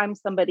 I'm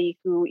somebody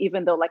who,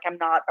 even though I'm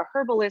not a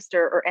herbalist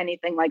or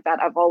anything like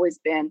that, I've always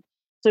been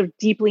sort of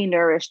deeply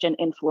nourished and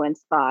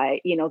influenced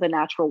by, the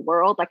natural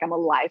world. I'm a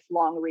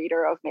lifelong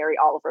reader of Mary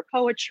Oliver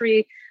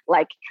poetry.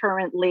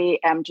 Currently,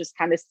 I'm just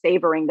kind of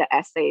savoring the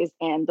essays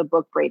and the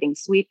book Braiding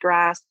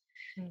Sweetgrass.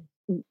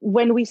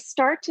 When we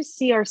start to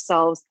see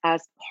ourselves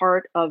as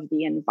part of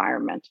the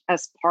environment,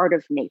 as part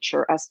of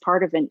nature, as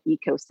part of an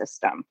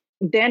ecosystem,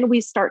 then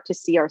we start to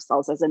see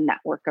ourselves as a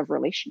network of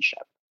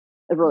relationships,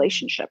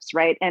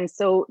 right? And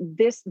so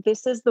this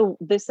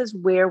is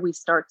where we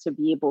start to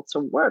be able to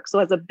work. So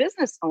as a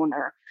business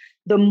owner,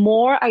 the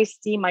more I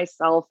see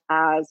myself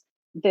as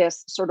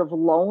this sort of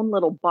lone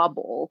little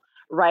bubble,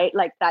 right?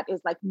 That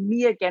is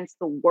me against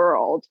the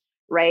world,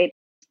 right?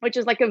 which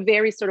is like a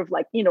very sort of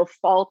like,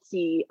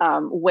 faulty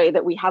way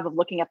that we have of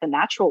looking at the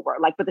natural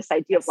world, like with this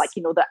idea of like,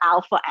 the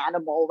alpha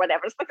animal or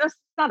whatever. It's like, that's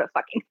not a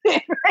fucking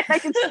thing, right?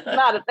 Like it's just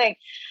not a thing.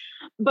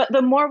 But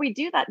the more we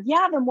do that,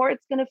 the more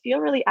it's going to feel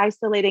really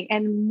isolating,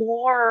 and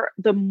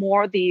the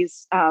more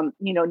these,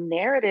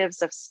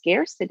 narratives of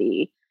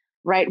scarcity,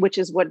 right, which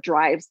is what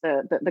drives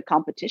the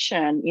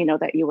competition,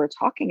 that you were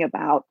talking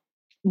about,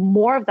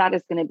 more of that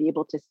is going to be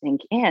able to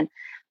sink in.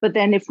 But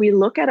then if we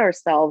look at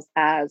ourselves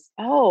as,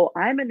 oh,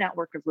 I'm a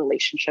network of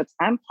relationships,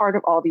 I'm part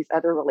of all these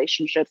other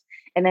relationships,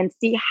 and then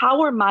see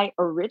how are my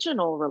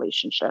original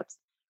relationships,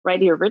 right?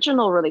 The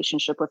original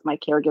relationship with my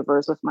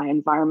caregivers, with my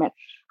environment,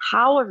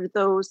 how are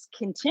those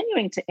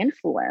continuing to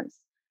influence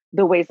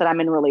the ways that I'm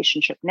in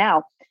relationship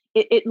now?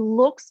 It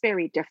looks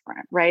very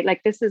different, right?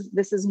 Like this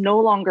is no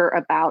longer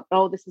about,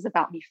 oh, this is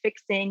about me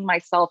fixing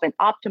myself and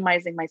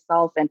optimizing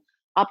myself and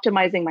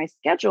optimizing my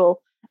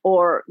schedule,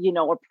 or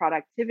or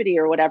productivity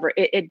or whatever.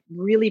 It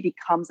really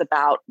becomes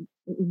about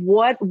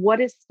what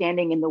is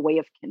standing in the way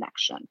of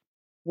connection.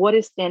 What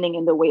is standing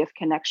in the way of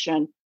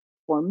connection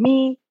for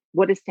me?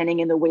 What is standing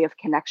in the way of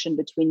connection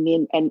between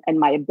me and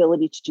my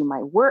ability to do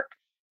my work?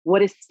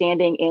 What is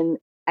standing in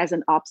as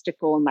an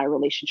obstacle in my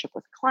relationship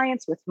with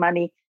clients, with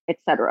money,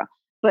 etc.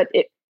 But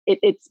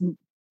it's,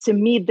 to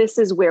me, this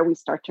is where we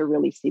start to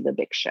really see the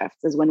big shifts,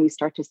 is when we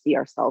start to see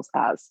ourselves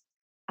as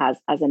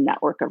a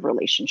network of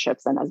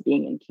relationships and as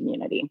being in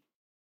community.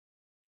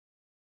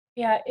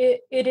 Yeah,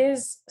 it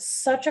is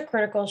such a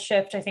critical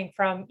shift, I think,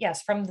 from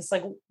this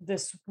like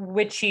this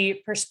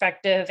witchy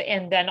perspective,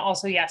 and then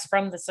also, yes,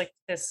 from this like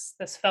this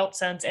felt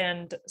sense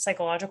and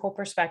psychological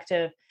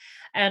perspective.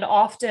 And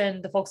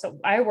often the folks that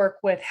I work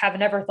with have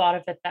never thought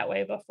of it that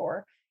way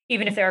before.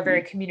 Even if they are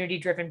very community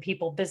driven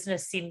people,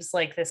 business seems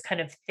like this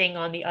kind of thing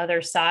on the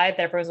other side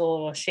that everyone's a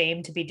little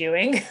ashamed to be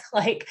doing.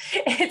 Like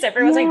it's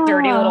everyone's like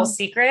dirty little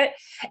secret.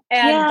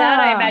 And that,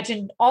 I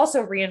imagine,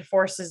 also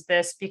reinforces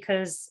this,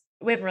 because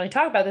we haven't really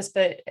talked about this,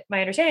 but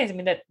my understanding is, I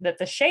mean, that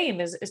the shame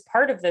is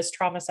part of this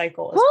trauma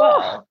cycle as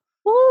well.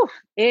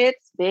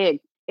 It's big.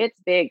 It's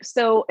big.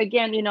 So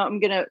again, I'm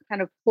going to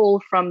kind of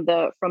pull from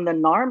the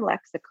NARM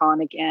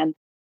lexicon again.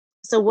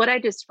 So what I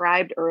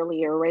described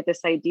earlier, right?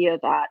 This idea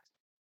that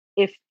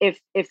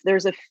if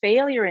there's a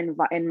failure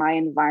in my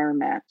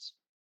environment,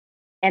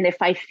 and if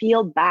I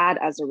feel bad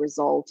as a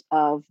result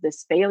of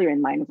this failure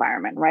in my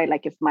environment, right?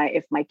 Like if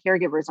my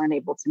caregivers aren't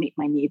able to meet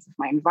my needs, if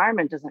my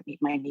environment doesn't meet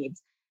my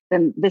needs,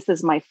 then this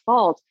is my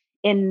fault.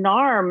 In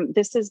NARM,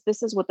 this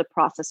is what the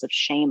process of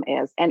shame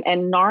is. And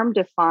NARM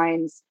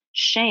defines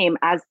shame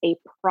as a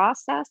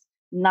process,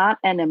 not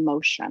an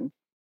emotion.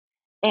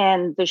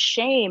 And the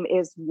shame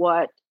is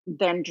what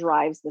then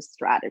drives the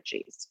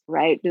strategies,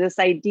 right? This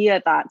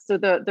idea that, so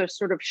the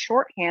sort of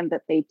shorthand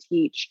that they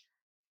teach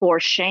for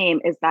shame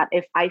is that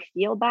if I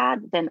feel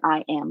bad, then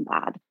I am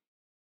bad.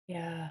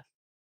 Yeah.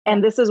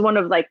 And this is kind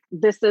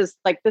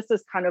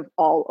of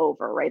all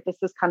over, right? This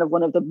is kind of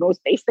one of the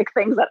most basic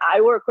things that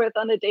I work with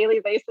on a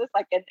daily basis,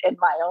 like in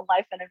my own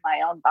life and in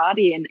my own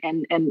body,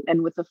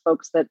 and with the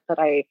folks that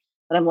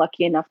I'm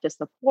lucky enough to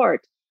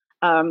support.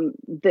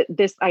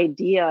 This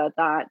idea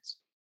that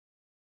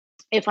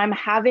if I'm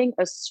having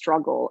a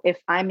struggle, if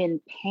I'm in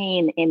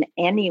pain in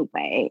any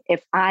way,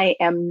 if I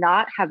am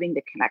not having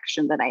the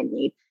connection that I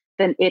need,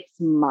 then it's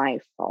my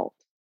fault.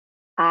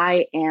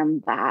 I am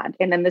bad.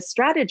 And then the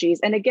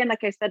strategies, and again,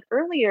 like I said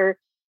earlier,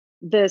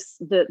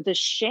 the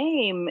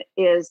shame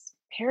is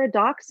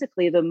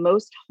paradoxically the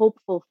most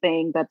hopeful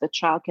thing that the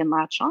child can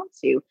latch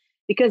onto,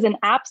 because in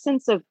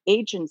absence of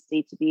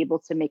agency to be able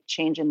to make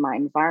change in my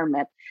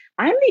environment,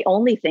 I'm the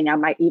only thing I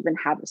might even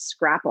have a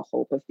scrap of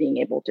hope of being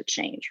able to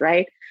change,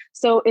 right?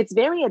 So it's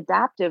very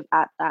adaptive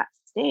at that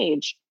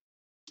stage.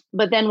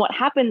 But then what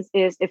happens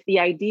is, if the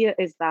idea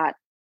is that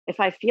if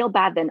I feel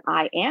bad, then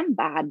I am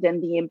bad,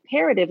 then the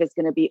imperative is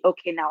going to be,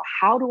 okay, now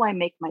how do I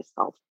make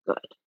myself good?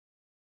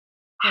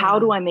 How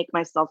do I make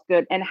myself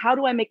good? And how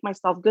do I make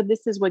myself good?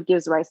 This is what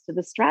gives rise to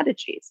the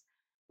strategies,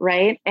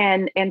 right?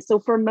 And so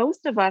for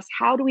most of us,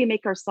 how do we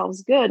make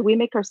ourselves good? We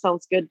make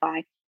ourselves good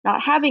by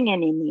not having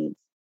any needs,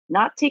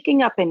 not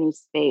taking up any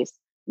space,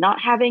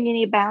 not having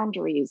any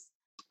boundaries.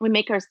 We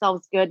make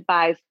ourselves good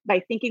by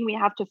thinking we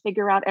have to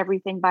figure out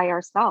everything by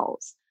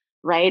ourselves,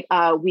 right?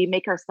 We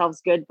make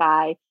ourselves good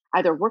by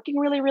either working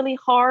really, really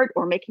hard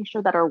or making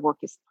sure that our work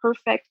is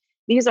perfect.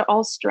 These are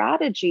all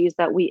strategies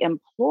that we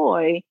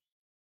employ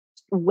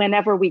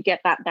whenever we get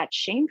that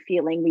shame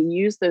feeling. We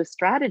use those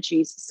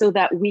strategies so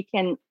that we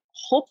can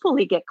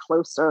hopefully get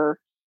closer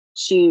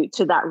to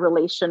that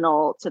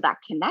relational, to that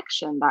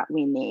connection that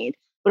we need.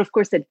 But of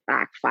course it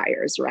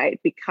backfires, right?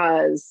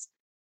 Because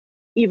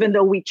even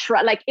though we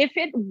try, like if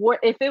it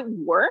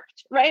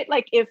worked, right?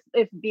 Like if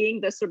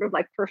being the sort of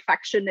like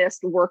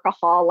perfectionist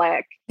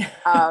workaholic,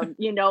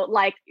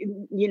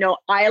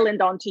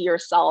 island onto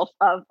yourself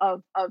of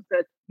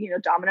the,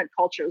 dominant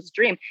culture's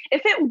dream.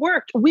 If it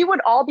worked, we would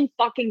all be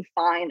fucking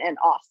fine and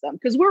awesome,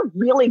 because we're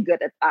really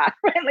good at that,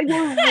 right? Like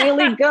we're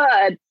really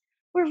good.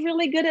 We're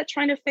really good at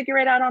trying to figure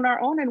it out on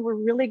our own. And we're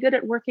really good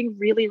at working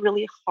really,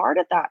 really hard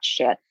at that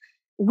shit.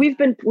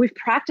 we've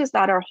practiced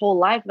that our whole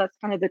life. That's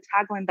kind of the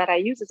tagline that I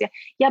use is,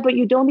 yeah, but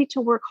you don't need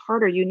to work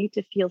harder. You need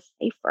to feel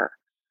safer,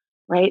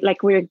 right?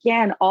 Like we're,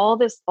 again, all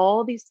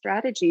these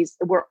strategies,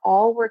 we're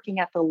all working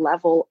at the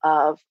level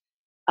of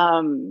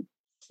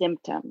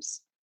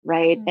symptoms,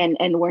 right?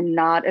 And we're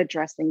not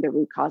addressing the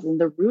root cause. And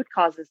the root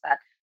cause is that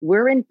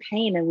we're in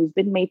pain, and we've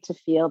been made to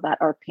feel that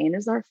our pain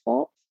is our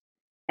fault.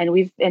 And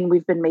we've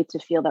been made to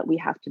feel that we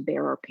have to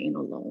bear our pain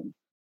alone.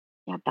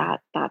 Yeah,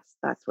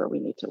 that's where we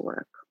need to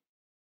work.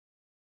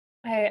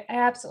 I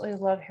absolutely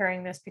love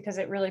hearing this, because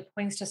it really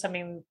points to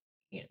something,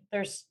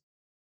 there's,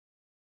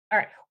 all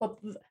right. Well,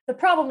 the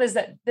problem is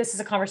that this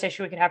is a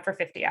conversation we could have for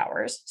 50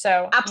 hours.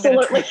 So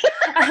absolutely.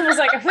 I was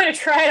like, I'm going to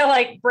try to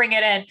like bring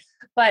it in,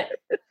 but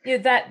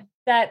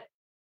that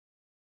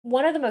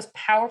one of the most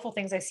powerful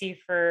things I see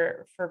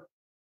for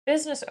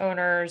business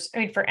owners, I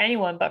mean, for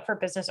anyone, but for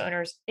business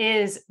owners,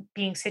 is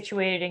being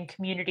situated in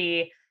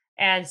community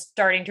and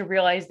starting to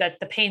realize that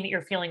the pain that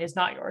you're feeling is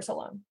not yours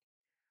alone.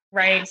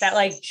 Right. Yes. That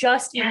like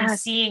just even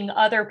seeing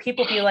other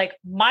people be like,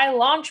 my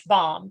launch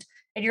bombed.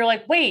 And you're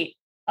like, wait,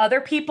 other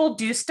people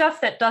do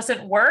stuff that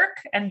doesn't work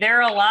and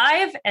they're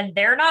alive and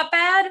they're not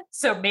bad.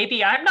 So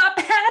maybe I'm not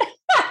bad.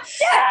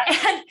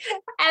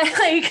 and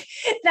like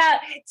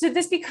that. So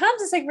this becomes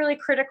this like really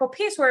critical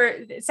piece where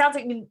it sounds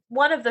like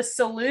one of the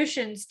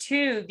solutions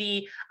to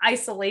the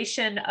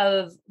isolation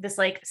of this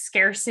like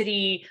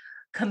scarcity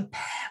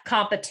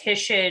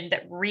competition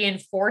that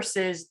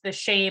reinforces the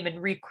shame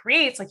and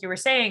recreates, like you were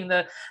saying,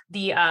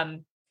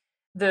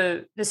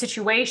 the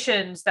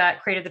situations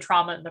that created the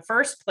trauma in the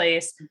first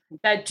place,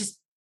 that just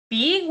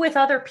being with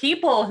other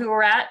people who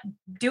are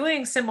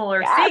doing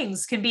similar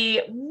things can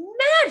be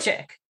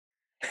magic.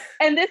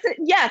 And this is,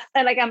 yes.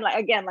 And like, I'm like,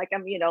 again, like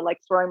I'm, like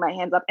throwing my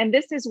hands up. And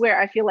this is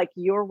where I feel like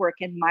your work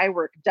and my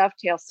work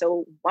dovetail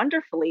so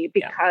wonderfully,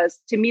 because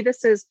to me,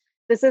 this is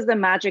the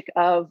magic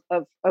of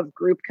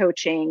group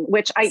coaching,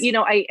 which I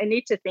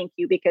need to thank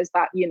you, because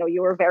that,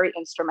 you were very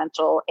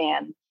instrumental.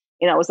 And,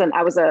 I was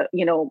a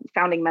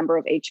founding member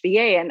of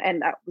HBA,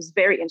 and that was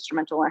very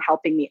instrumental in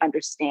helping me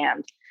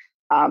understand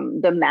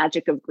the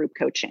magic of group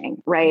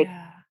coaching. Right.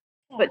 Yeah.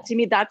 But to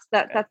me, that's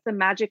the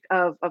magic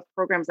of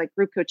programs like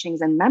group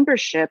coachings and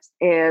memberships,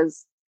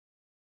 is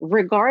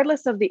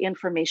regardless of the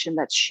information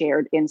that's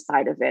shared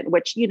inside of it,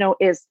 which,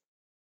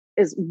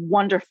 is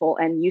wonderful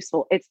and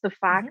useful. It's the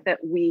fact that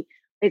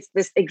it's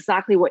this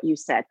exactly what you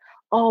said.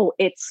 Oh,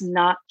 it's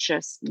not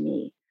just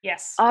me.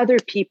 Yes. Other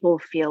people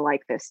feel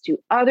like this too.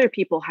 Other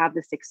people have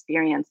this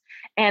experience.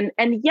 And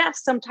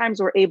yes, sometimes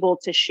we're able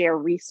to share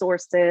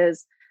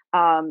resources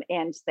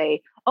and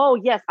say, oh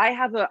yes, I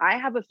have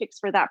a fix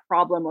for that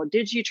problem. Or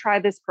did you try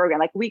this program?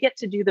 Like we get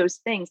to do those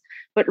things,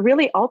 but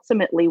really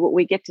ultimately what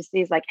we get to say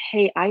is like,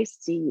 hey, I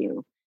see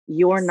you.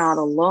 You're not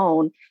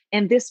alone.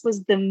 And this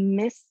was the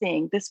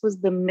missing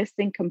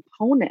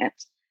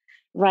component,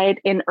 right,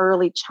 in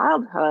early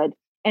childhood.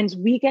 And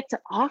we get to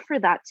offer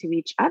that to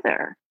each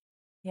other.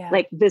 Yeah.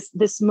 Like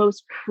this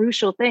most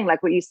crucial thing,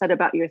 like what you said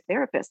about your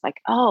therapist, like,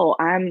 oh,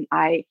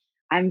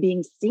 I'm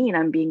being seen,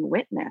 I'm being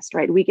witnessed,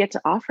 right? We get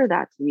to offer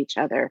that to each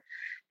other.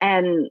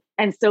 And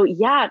so,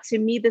 yeah, to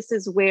me, this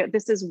is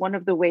one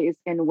of the ways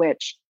in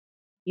which,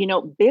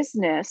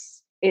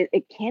 business,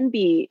 it can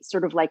be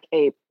sort of like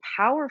a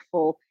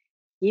powerful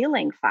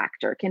healing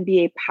factor, can be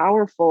a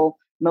powerful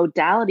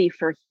modality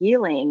for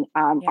healing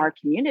our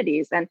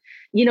communities. And,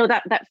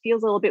 that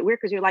feels a little bit weird,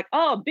 because you're like,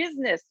 oh,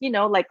 business,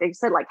 like they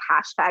said, like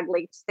hashtag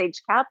late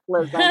stage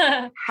capitalism.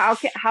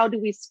 How do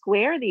we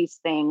square these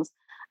things?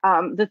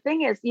 The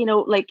thing is,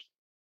 like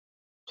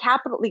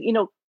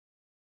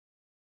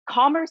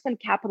commerce and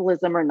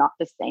capitalism are not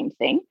the same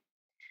thing.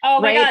 Oh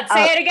my God.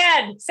 Say it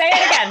again. Say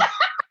it again.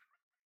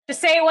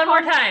 Just say it one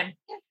more time.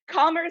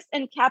 Commerce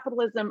and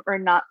capitalism are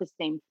not the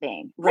same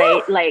thing,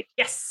 right? Woo! Like,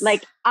 yes.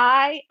 Like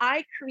I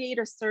create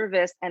a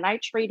service and I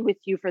trade with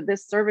you for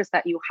this service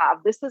that you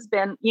have. This has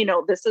been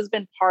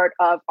part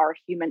of our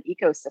human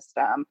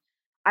ecosystem.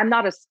 I'm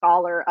not a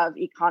scholar of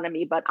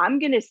economy, but I'm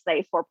going to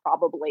say for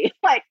probably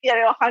like,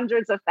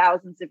 hundreds of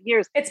thousands of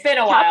years. It's been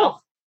a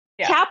while.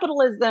 Yeah.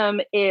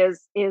 Capitalism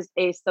is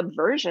a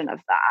subversion of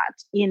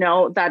that,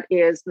 that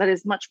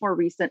is much more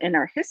recent in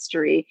our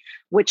history,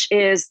 which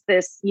is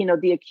this,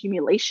 the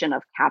accumulation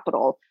of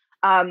capital.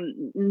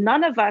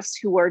 None of us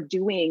who are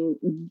doing,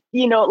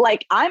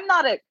 like I'm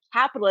not a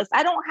capitalist.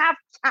 I don't have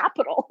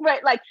capital,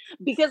 right? Like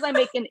because I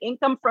make an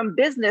income from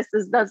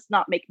businesses does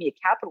not make me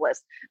a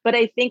capitalist. But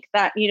I think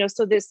that,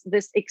 so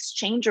this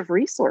exchange of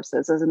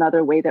resources is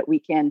another way that we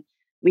can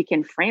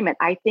frame it,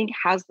 I think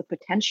has the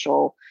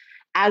potential,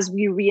 as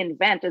we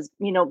reinvent, as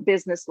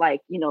business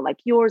like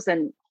yours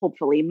and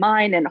hopefully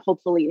mine, and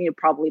hopefully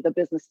probably the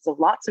businesses of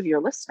lots of your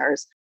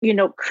listeners,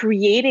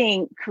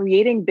 creating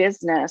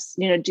business,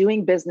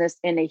 doing business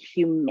in a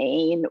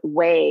humane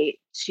way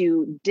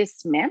to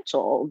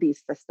dismantle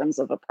these systems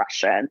of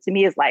oppression, to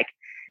me is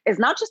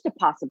not just a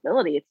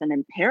possibility, it's an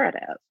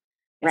imperative.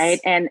 Right.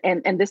 Yes.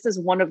 And this is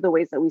one of the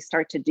ways that we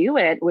start to do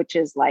it, which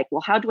is like,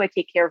 well, how do I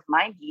take care of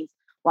my needs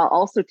while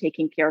also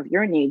taking care of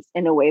your needs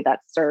in a way that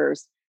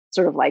serves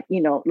sort of like,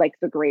 like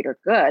the greater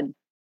good,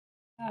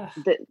 Ugh,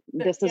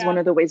 this is one yeah.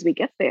 of the ways we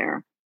get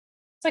there.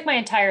 It's like my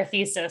entire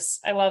thesis.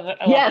 I love it.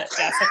 I love Yes. it.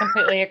 Yes, I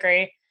completely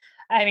agree.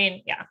 I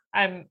mean, yeah,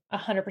 I'm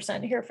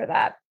 100% here for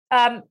that.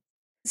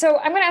 So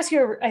I'm going to ask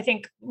you, I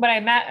think what I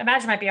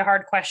imagine might be a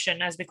hard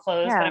question as we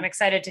close, but Yeah. I'm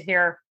excited to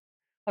hear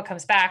what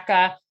comes back.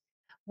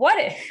 What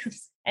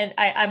is, and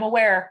I'm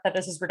aware that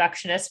this is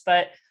reductionist,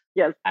 but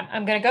Yes.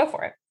 I'm going to go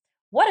for it.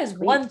 What is Please.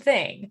 one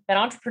thing that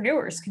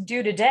entrepreneurs can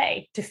do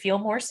today to feel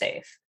more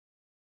safe?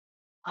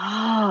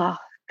 Ah,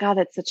 God,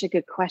 that's such a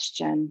good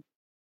question.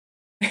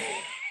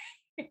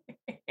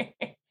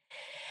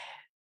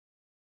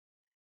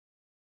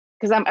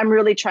 Because I'm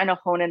really trying to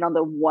hone in on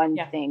the one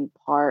Yeah. thing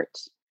part.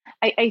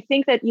 I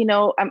think that,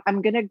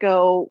 I'm gonna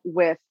go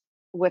with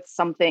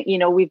something,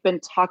 we've been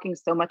talking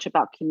so much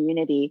about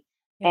community.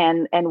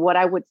 Yeah. And what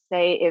I would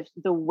say, if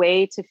the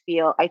way to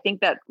feel, I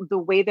think that the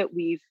way that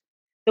we've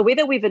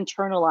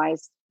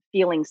internalized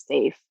feeling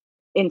safe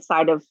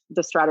inside of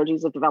the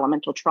strategies of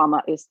developmental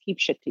trauma is keep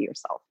shit to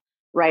yourself,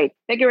 right?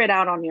 Figure it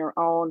out on your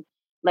own.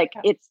 Like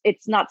Yeah.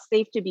 it's not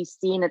safe to be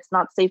seen, it's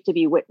not safe to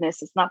be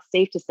witnessed, it's not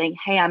safe to saying,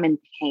 hey, I'm in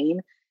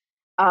pain.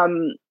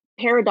 um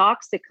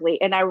Paradoxically,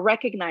 and I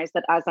recognize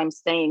that as I'm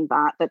saying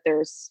that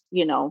there's,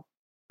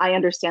 I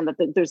understand that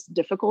there's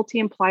difficulty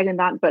implied in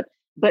that,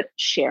 but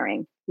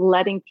sharing,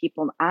 letting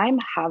people, I'm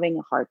having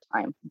a hard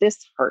time,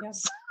 this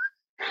hurts.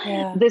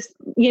 Yeah. This,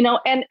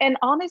 and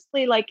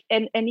honestly, like,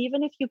 and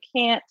even if you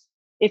can't,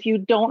 if you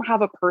don't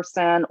have a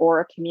person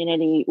or a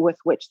community with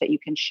which that you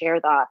can share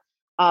that,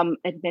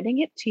 admitting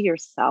it to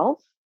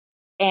yourself.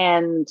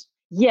 And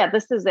yeah,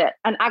 this is it.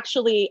 And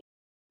actually,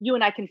 you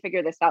and I can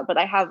figure this out, but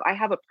I have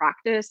a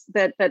practice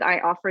that I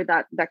offer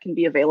that can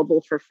be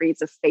available for free.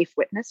 It's a safe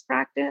witness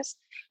practice,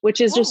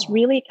 which is just Oh,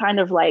 really kind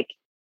of like,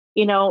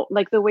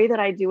 like the way that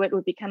I do it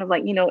would be kind of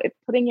like, if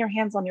putting your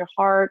hands on your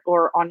heart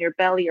or on your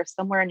belly or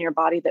somewhere in your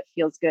body that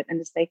feels good, and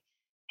to say,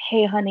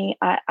 hey, honey,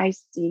 I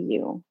see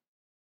you,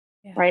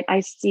 yeah. right? I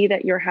see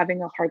that you're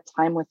having a hard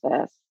time with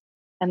this,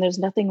 and there's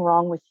nothing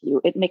wrong with you.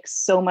 It makes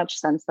so much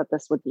sense that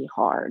this would be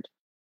hard.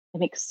 It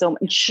makes so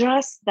much, Yeah.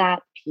 just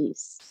that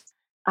piece.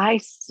 I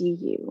see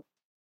you.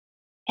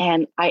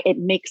 And it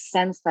makes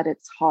sense that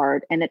it's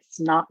hard and it's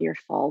not your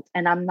fault.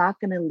 And I'm not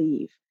going to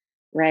leave.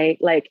 Right.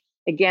 Like,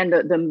 again,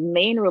 the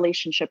main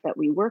relationship that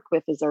we work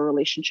with is our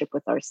relationship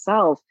with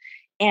ourselves.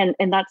 And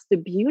that's the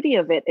beauty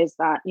of it, is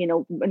that,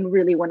 and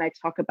really when I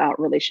talk about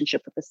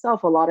relationship with the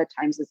self, a lot of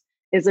times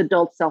is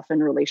adult self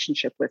in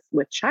relationship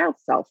with child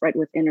self, right?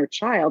 With inner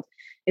child,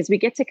 is we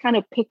get to kind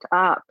of pick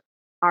up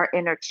our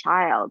inner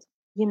child,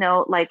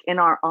 like in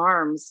our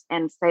arms,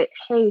 and say,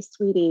 hey,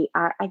 sweetie,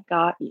 I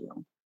got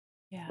you.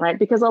 Yeah. Right.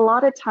 Because a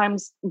lot of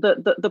times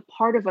the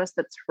part of us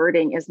that's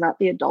hurting is not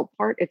the adult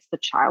part, it's the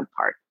child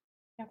part.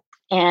 Yeah.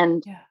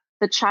 And Yeah.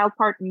 the child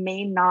part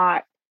may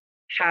not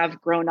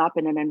have grown up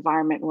in an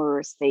environment where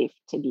we're safe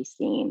to be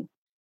seen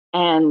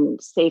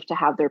and safe to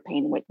have their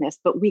pain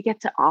witnessed, but we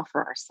get to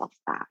offer ourselves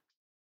that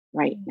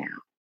right Mm-hmm.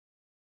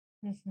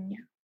 now. Yeah.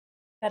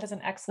 That is an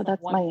So excellent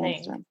that's my one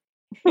answer.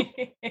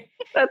 thing.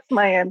 That's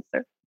my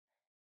answer.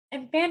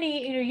 And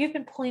Fanny, you've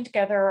been pulling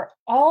together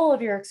all of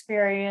your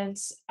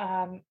experience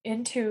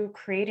into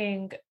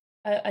creating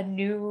a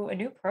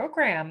new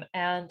program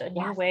and a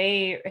new Yes.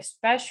 way,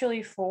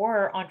 especially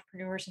for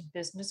entrepreneurs and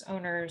business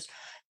owners,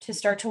 to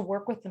start to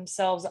work with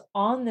themselves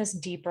on this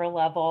deeper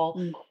level.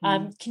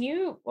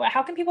 Mm-hmm.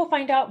 How can people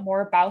find out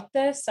more about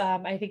this?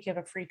 I think you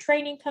have a free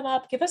training come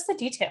up. Give us the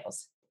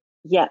details.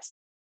 Yes.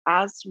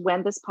 As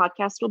when this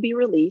podcast will be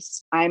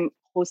released, I'm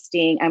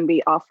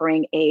be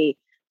offering a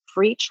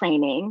free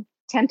training,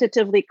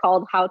 tentatively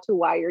called How to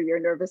Wire Your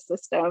Nervous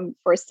System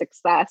for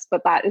Success,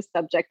 but that is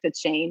subject to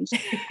change.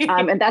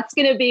 And that's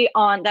going to be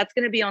on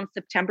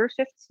September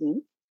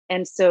 15th.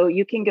 And so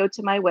you can go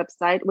to my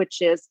website,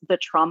 which is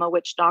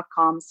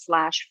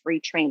thetraumawitch.com/free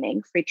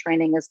training. Free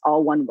training is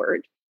all one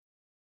word.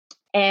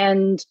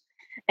 And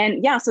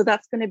yeah, so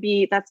that's going to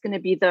be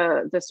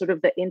the sort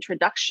of the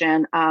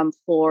introduction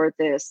for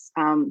this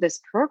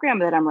program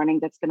that I'm running,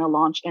 that's going to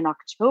launch in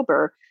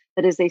October.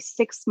 That is a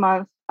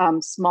 6-month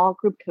small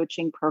group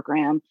coaching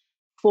program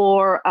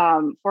for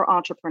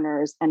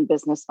entrepreneurs and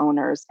business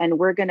owners, and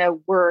we're going to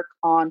work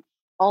on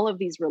all of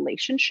these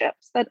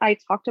relationships that I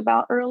talked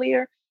about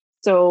earlier.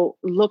 So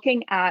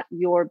looking at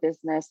your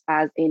business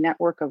as a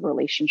network of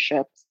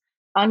relationships,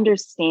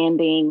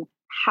 understanding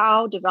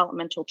how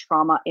developmental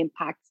trauma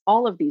impacts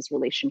all of these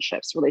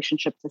relationships,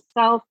 relationship to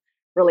self,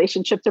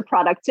 relationship to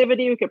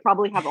productivity. We could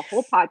probably have a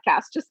whole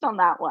podcast just on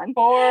that one.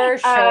 For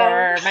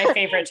sure. My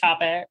favorite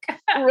topic.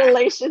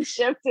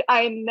 Relationship to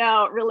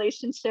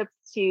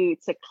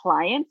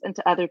clients and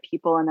to other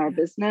people in our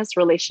business,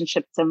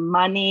 relationship to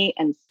money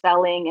and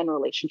selling, and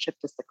relationship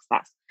to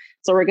success.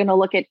 So we're going to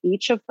look at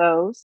each of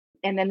those.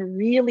 And then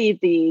really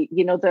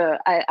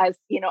as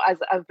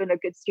I've been a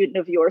good student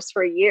of yours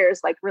for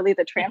years, like really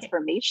the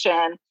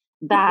transformation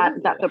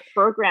that the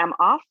program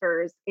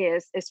offers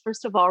is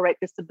first of all, right,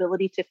 this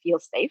ability to feel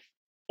safe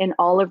in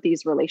all of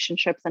these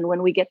relationships. And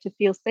when we get to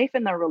feel safe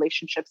in their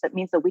relationships, that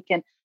means that we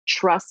can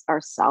trust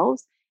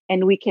ourselves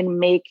and we can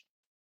make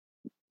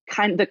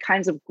the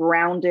kinds of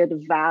grounded,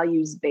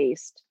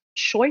 values-based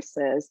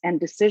choices and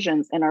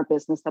decisions in our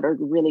business that are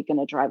really going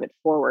to drive it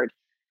forward.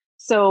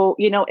 So,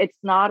 it's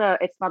not a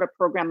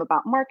program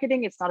about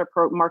marketing. It's not a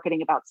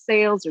marketing about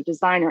sales or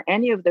design or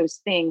any of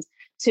those things.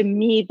 To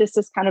me, this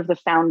is kind of the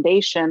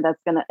foundation that's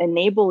going to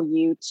enable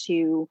you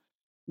to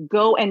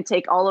go and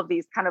take all of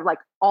these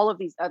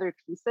other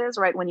pieces,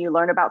 right? When you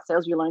learn about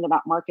sales, you learn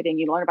about marketing,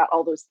 you learn about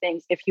all those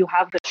things. If you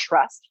have the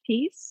trust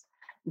piece,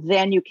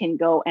 then you can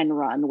go and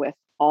run with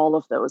all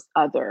of those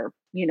other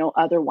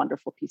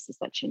wonderful pieces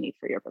that you need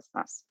for your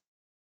business.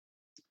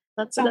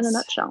 That's it in a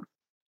nutshell.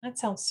 That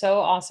sounds so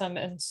awesome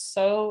and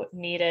so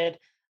needed.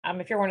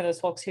 If you're one of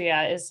those folks who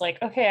is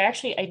like, okay,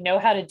 I know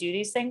how to do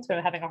these things, but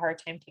I'm having a hard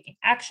time taking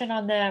action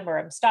on them, or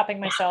I'm stopping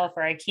myself,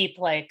 or I keep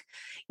we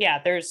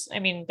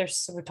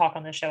talk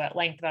on the show at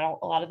length about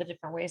a lot of the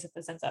different ways that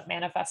this ends up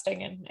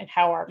manifesting and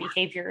how our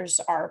behaviors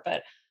are.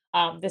 But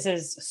this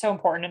is so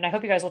important. And I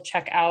hope you guys will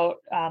check out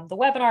the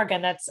webinar.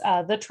 Again, that's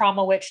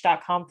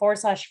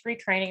thetraumawitch.com/free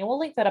training. And we'll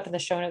link that up in the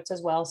show notes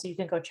as well. So you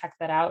can go check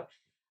that out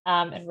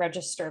and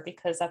register,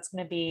 because that is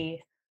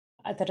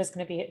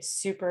going to be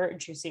super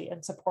juicy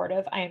and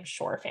supportive. I am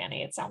sure,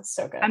 Fanny. It sounds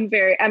so good. I'm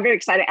very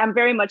excited. I'm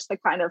very much the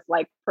kind of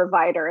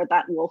provider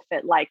that will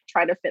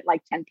try to fit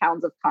 10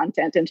 pounds of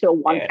content into a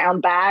 1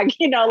 pound bag,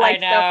 I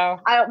know.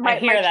 So my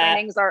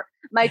trainings are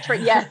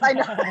yes, I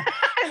know.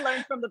 I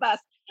learned from the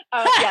best.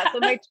 So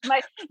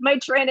my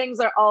trainings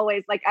are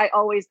always I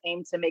always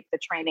aim to make the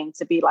training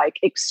to be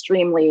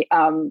extremely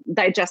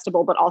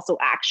digestible, but also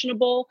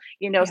actionable,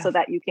 so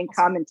that you can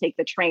come and take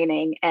the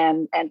training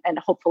and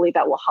hopefully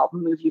that will help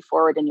move you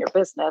forward in your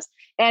business.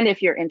 And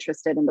if you're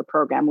interested in the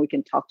program, we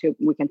can talk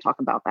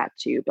about that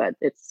too, but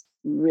it's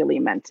really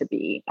meant to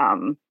be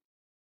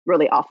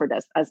really offered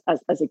as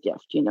a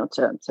gift,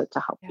 to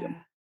help you.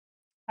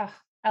 Oh,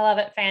 I love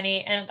it,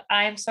 Fanny. And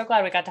I'm so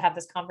glad we got to have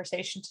this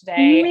conversation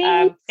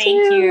today.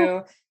 Thank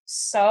you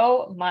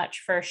so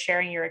much for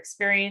sharing your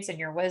experience and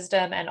your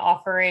wisdom and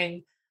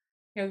offering,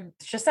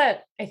 just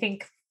that, I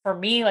think for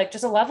me,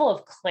 just a level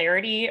of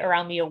clarity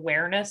around the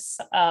awareness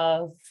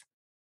of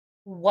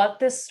what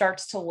this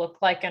starts to look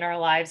like in our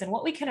lives and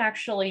what we can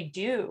actually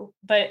do,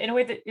 but in a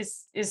way that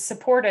is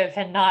supportive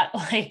and not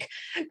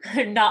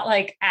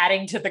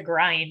adding to the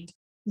grind.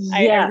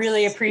 Yes. I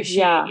really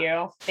appreciate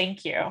you.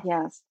 Thank you.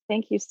 Yes.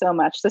 Thank you so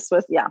much. This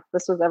was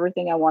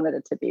everything I wanted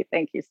it to be.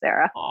 Thank you,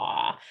 Sarah.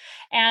 Aw.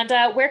 And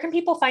where can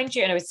people find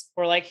you? And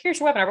we're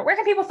here's your webinar, but where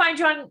can people find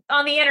you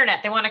on the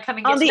internet? They want to come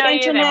and get to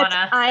know you.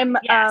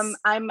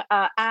 I'm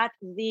at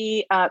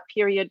the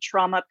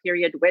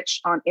 _trauma_witch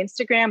on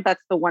Instagram.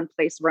 That's the one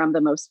place where I'm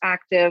the most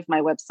active. My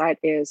website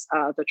is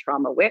the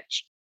Trauma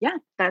Witch. Yeah,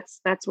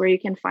 that's where you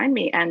can find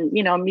me. And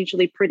I'm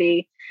usually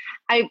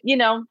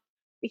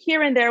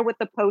here and there with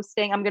the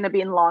posting. I'm going to be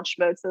in launch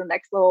mode. So the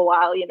next little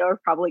while, we're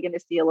probably going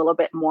to see a little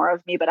bit more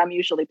of me, but I'm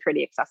usually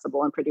pretty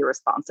accessible and pretty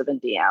responsive in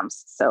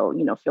DMs. So,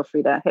 feel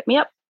free to hit me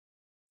up.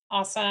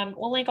 Awesome.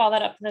 We'll link all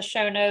that up in the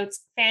show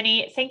notes.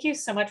 Fanny, thank you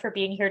so much for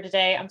being here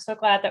today. I'm so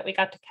glad that we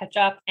got to catch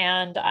up,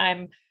 and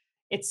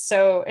it's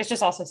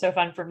just also so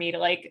fun for me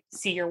to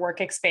see your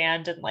work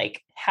expand and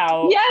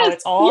how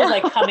it's all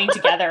coming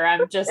together.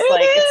 I'm just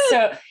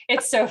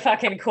it's so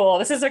fucking cool.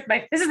 This is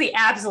this is the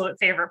absolute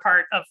favorite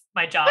part of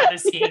my job,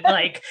 is seeing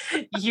I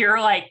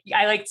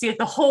see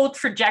the whole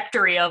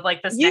trajectory of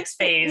this next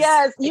phase.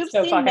 Yes. You've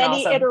seen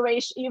many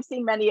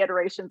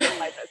iterations of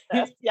my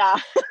business. Yeah.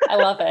 I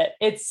love it.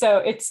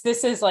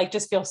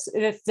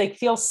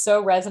 Feels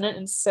so resonant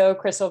and so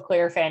crystal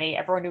clear, Fanny.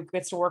 Everyone who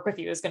gets to work with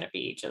you is going to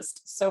be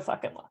just so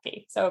fucking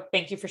lucky. So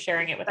thank you for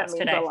sharing it with us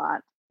today. That means a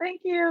lot.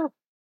 Thank you.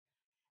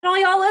 And all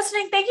y'all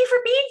listening, thank you for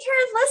being here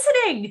and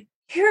listening.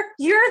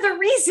 You're the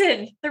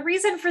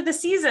reason for the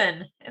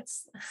season.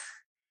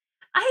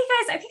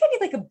 I think I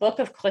need a book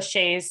of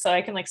cliches so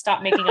I can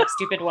stop making up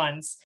stupid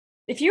ones.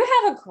 If you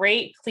have a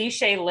great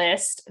cliche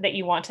list that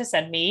you want to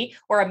send me,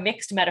 or a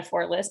mixed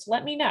metaphor list,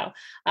 let me know.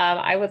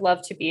 I would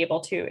love to be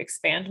able to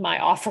expand my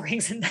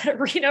offerings in that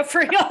arena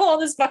for y'all on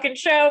this fucking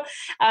show.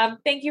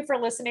 Thank you for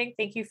listening.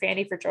 Thank you,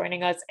 Fanny, for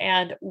joining us.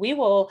 And we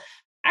will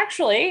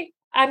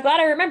I'm glad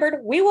I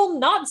remembered, we will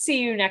not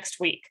see you next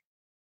week.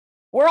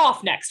 We're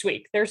off next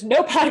week. There's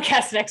no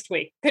podcast next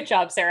week. Good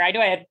job, Sarah. I know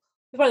I had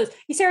one of those.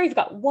 Sarah, you've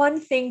got one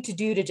thing to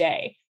do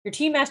today. Your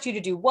team asked you to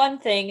do one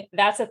thing.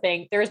 That's a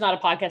thing. There is not a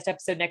podcast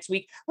episode next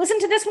week. Listen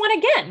to this one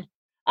again.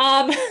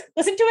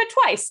 Listen to it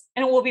twice,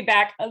 and we'll be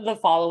back the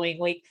following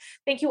week.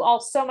 Thank you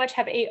all so much.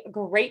 Have a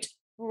great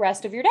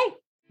rest of your day.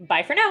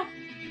 Bye for now.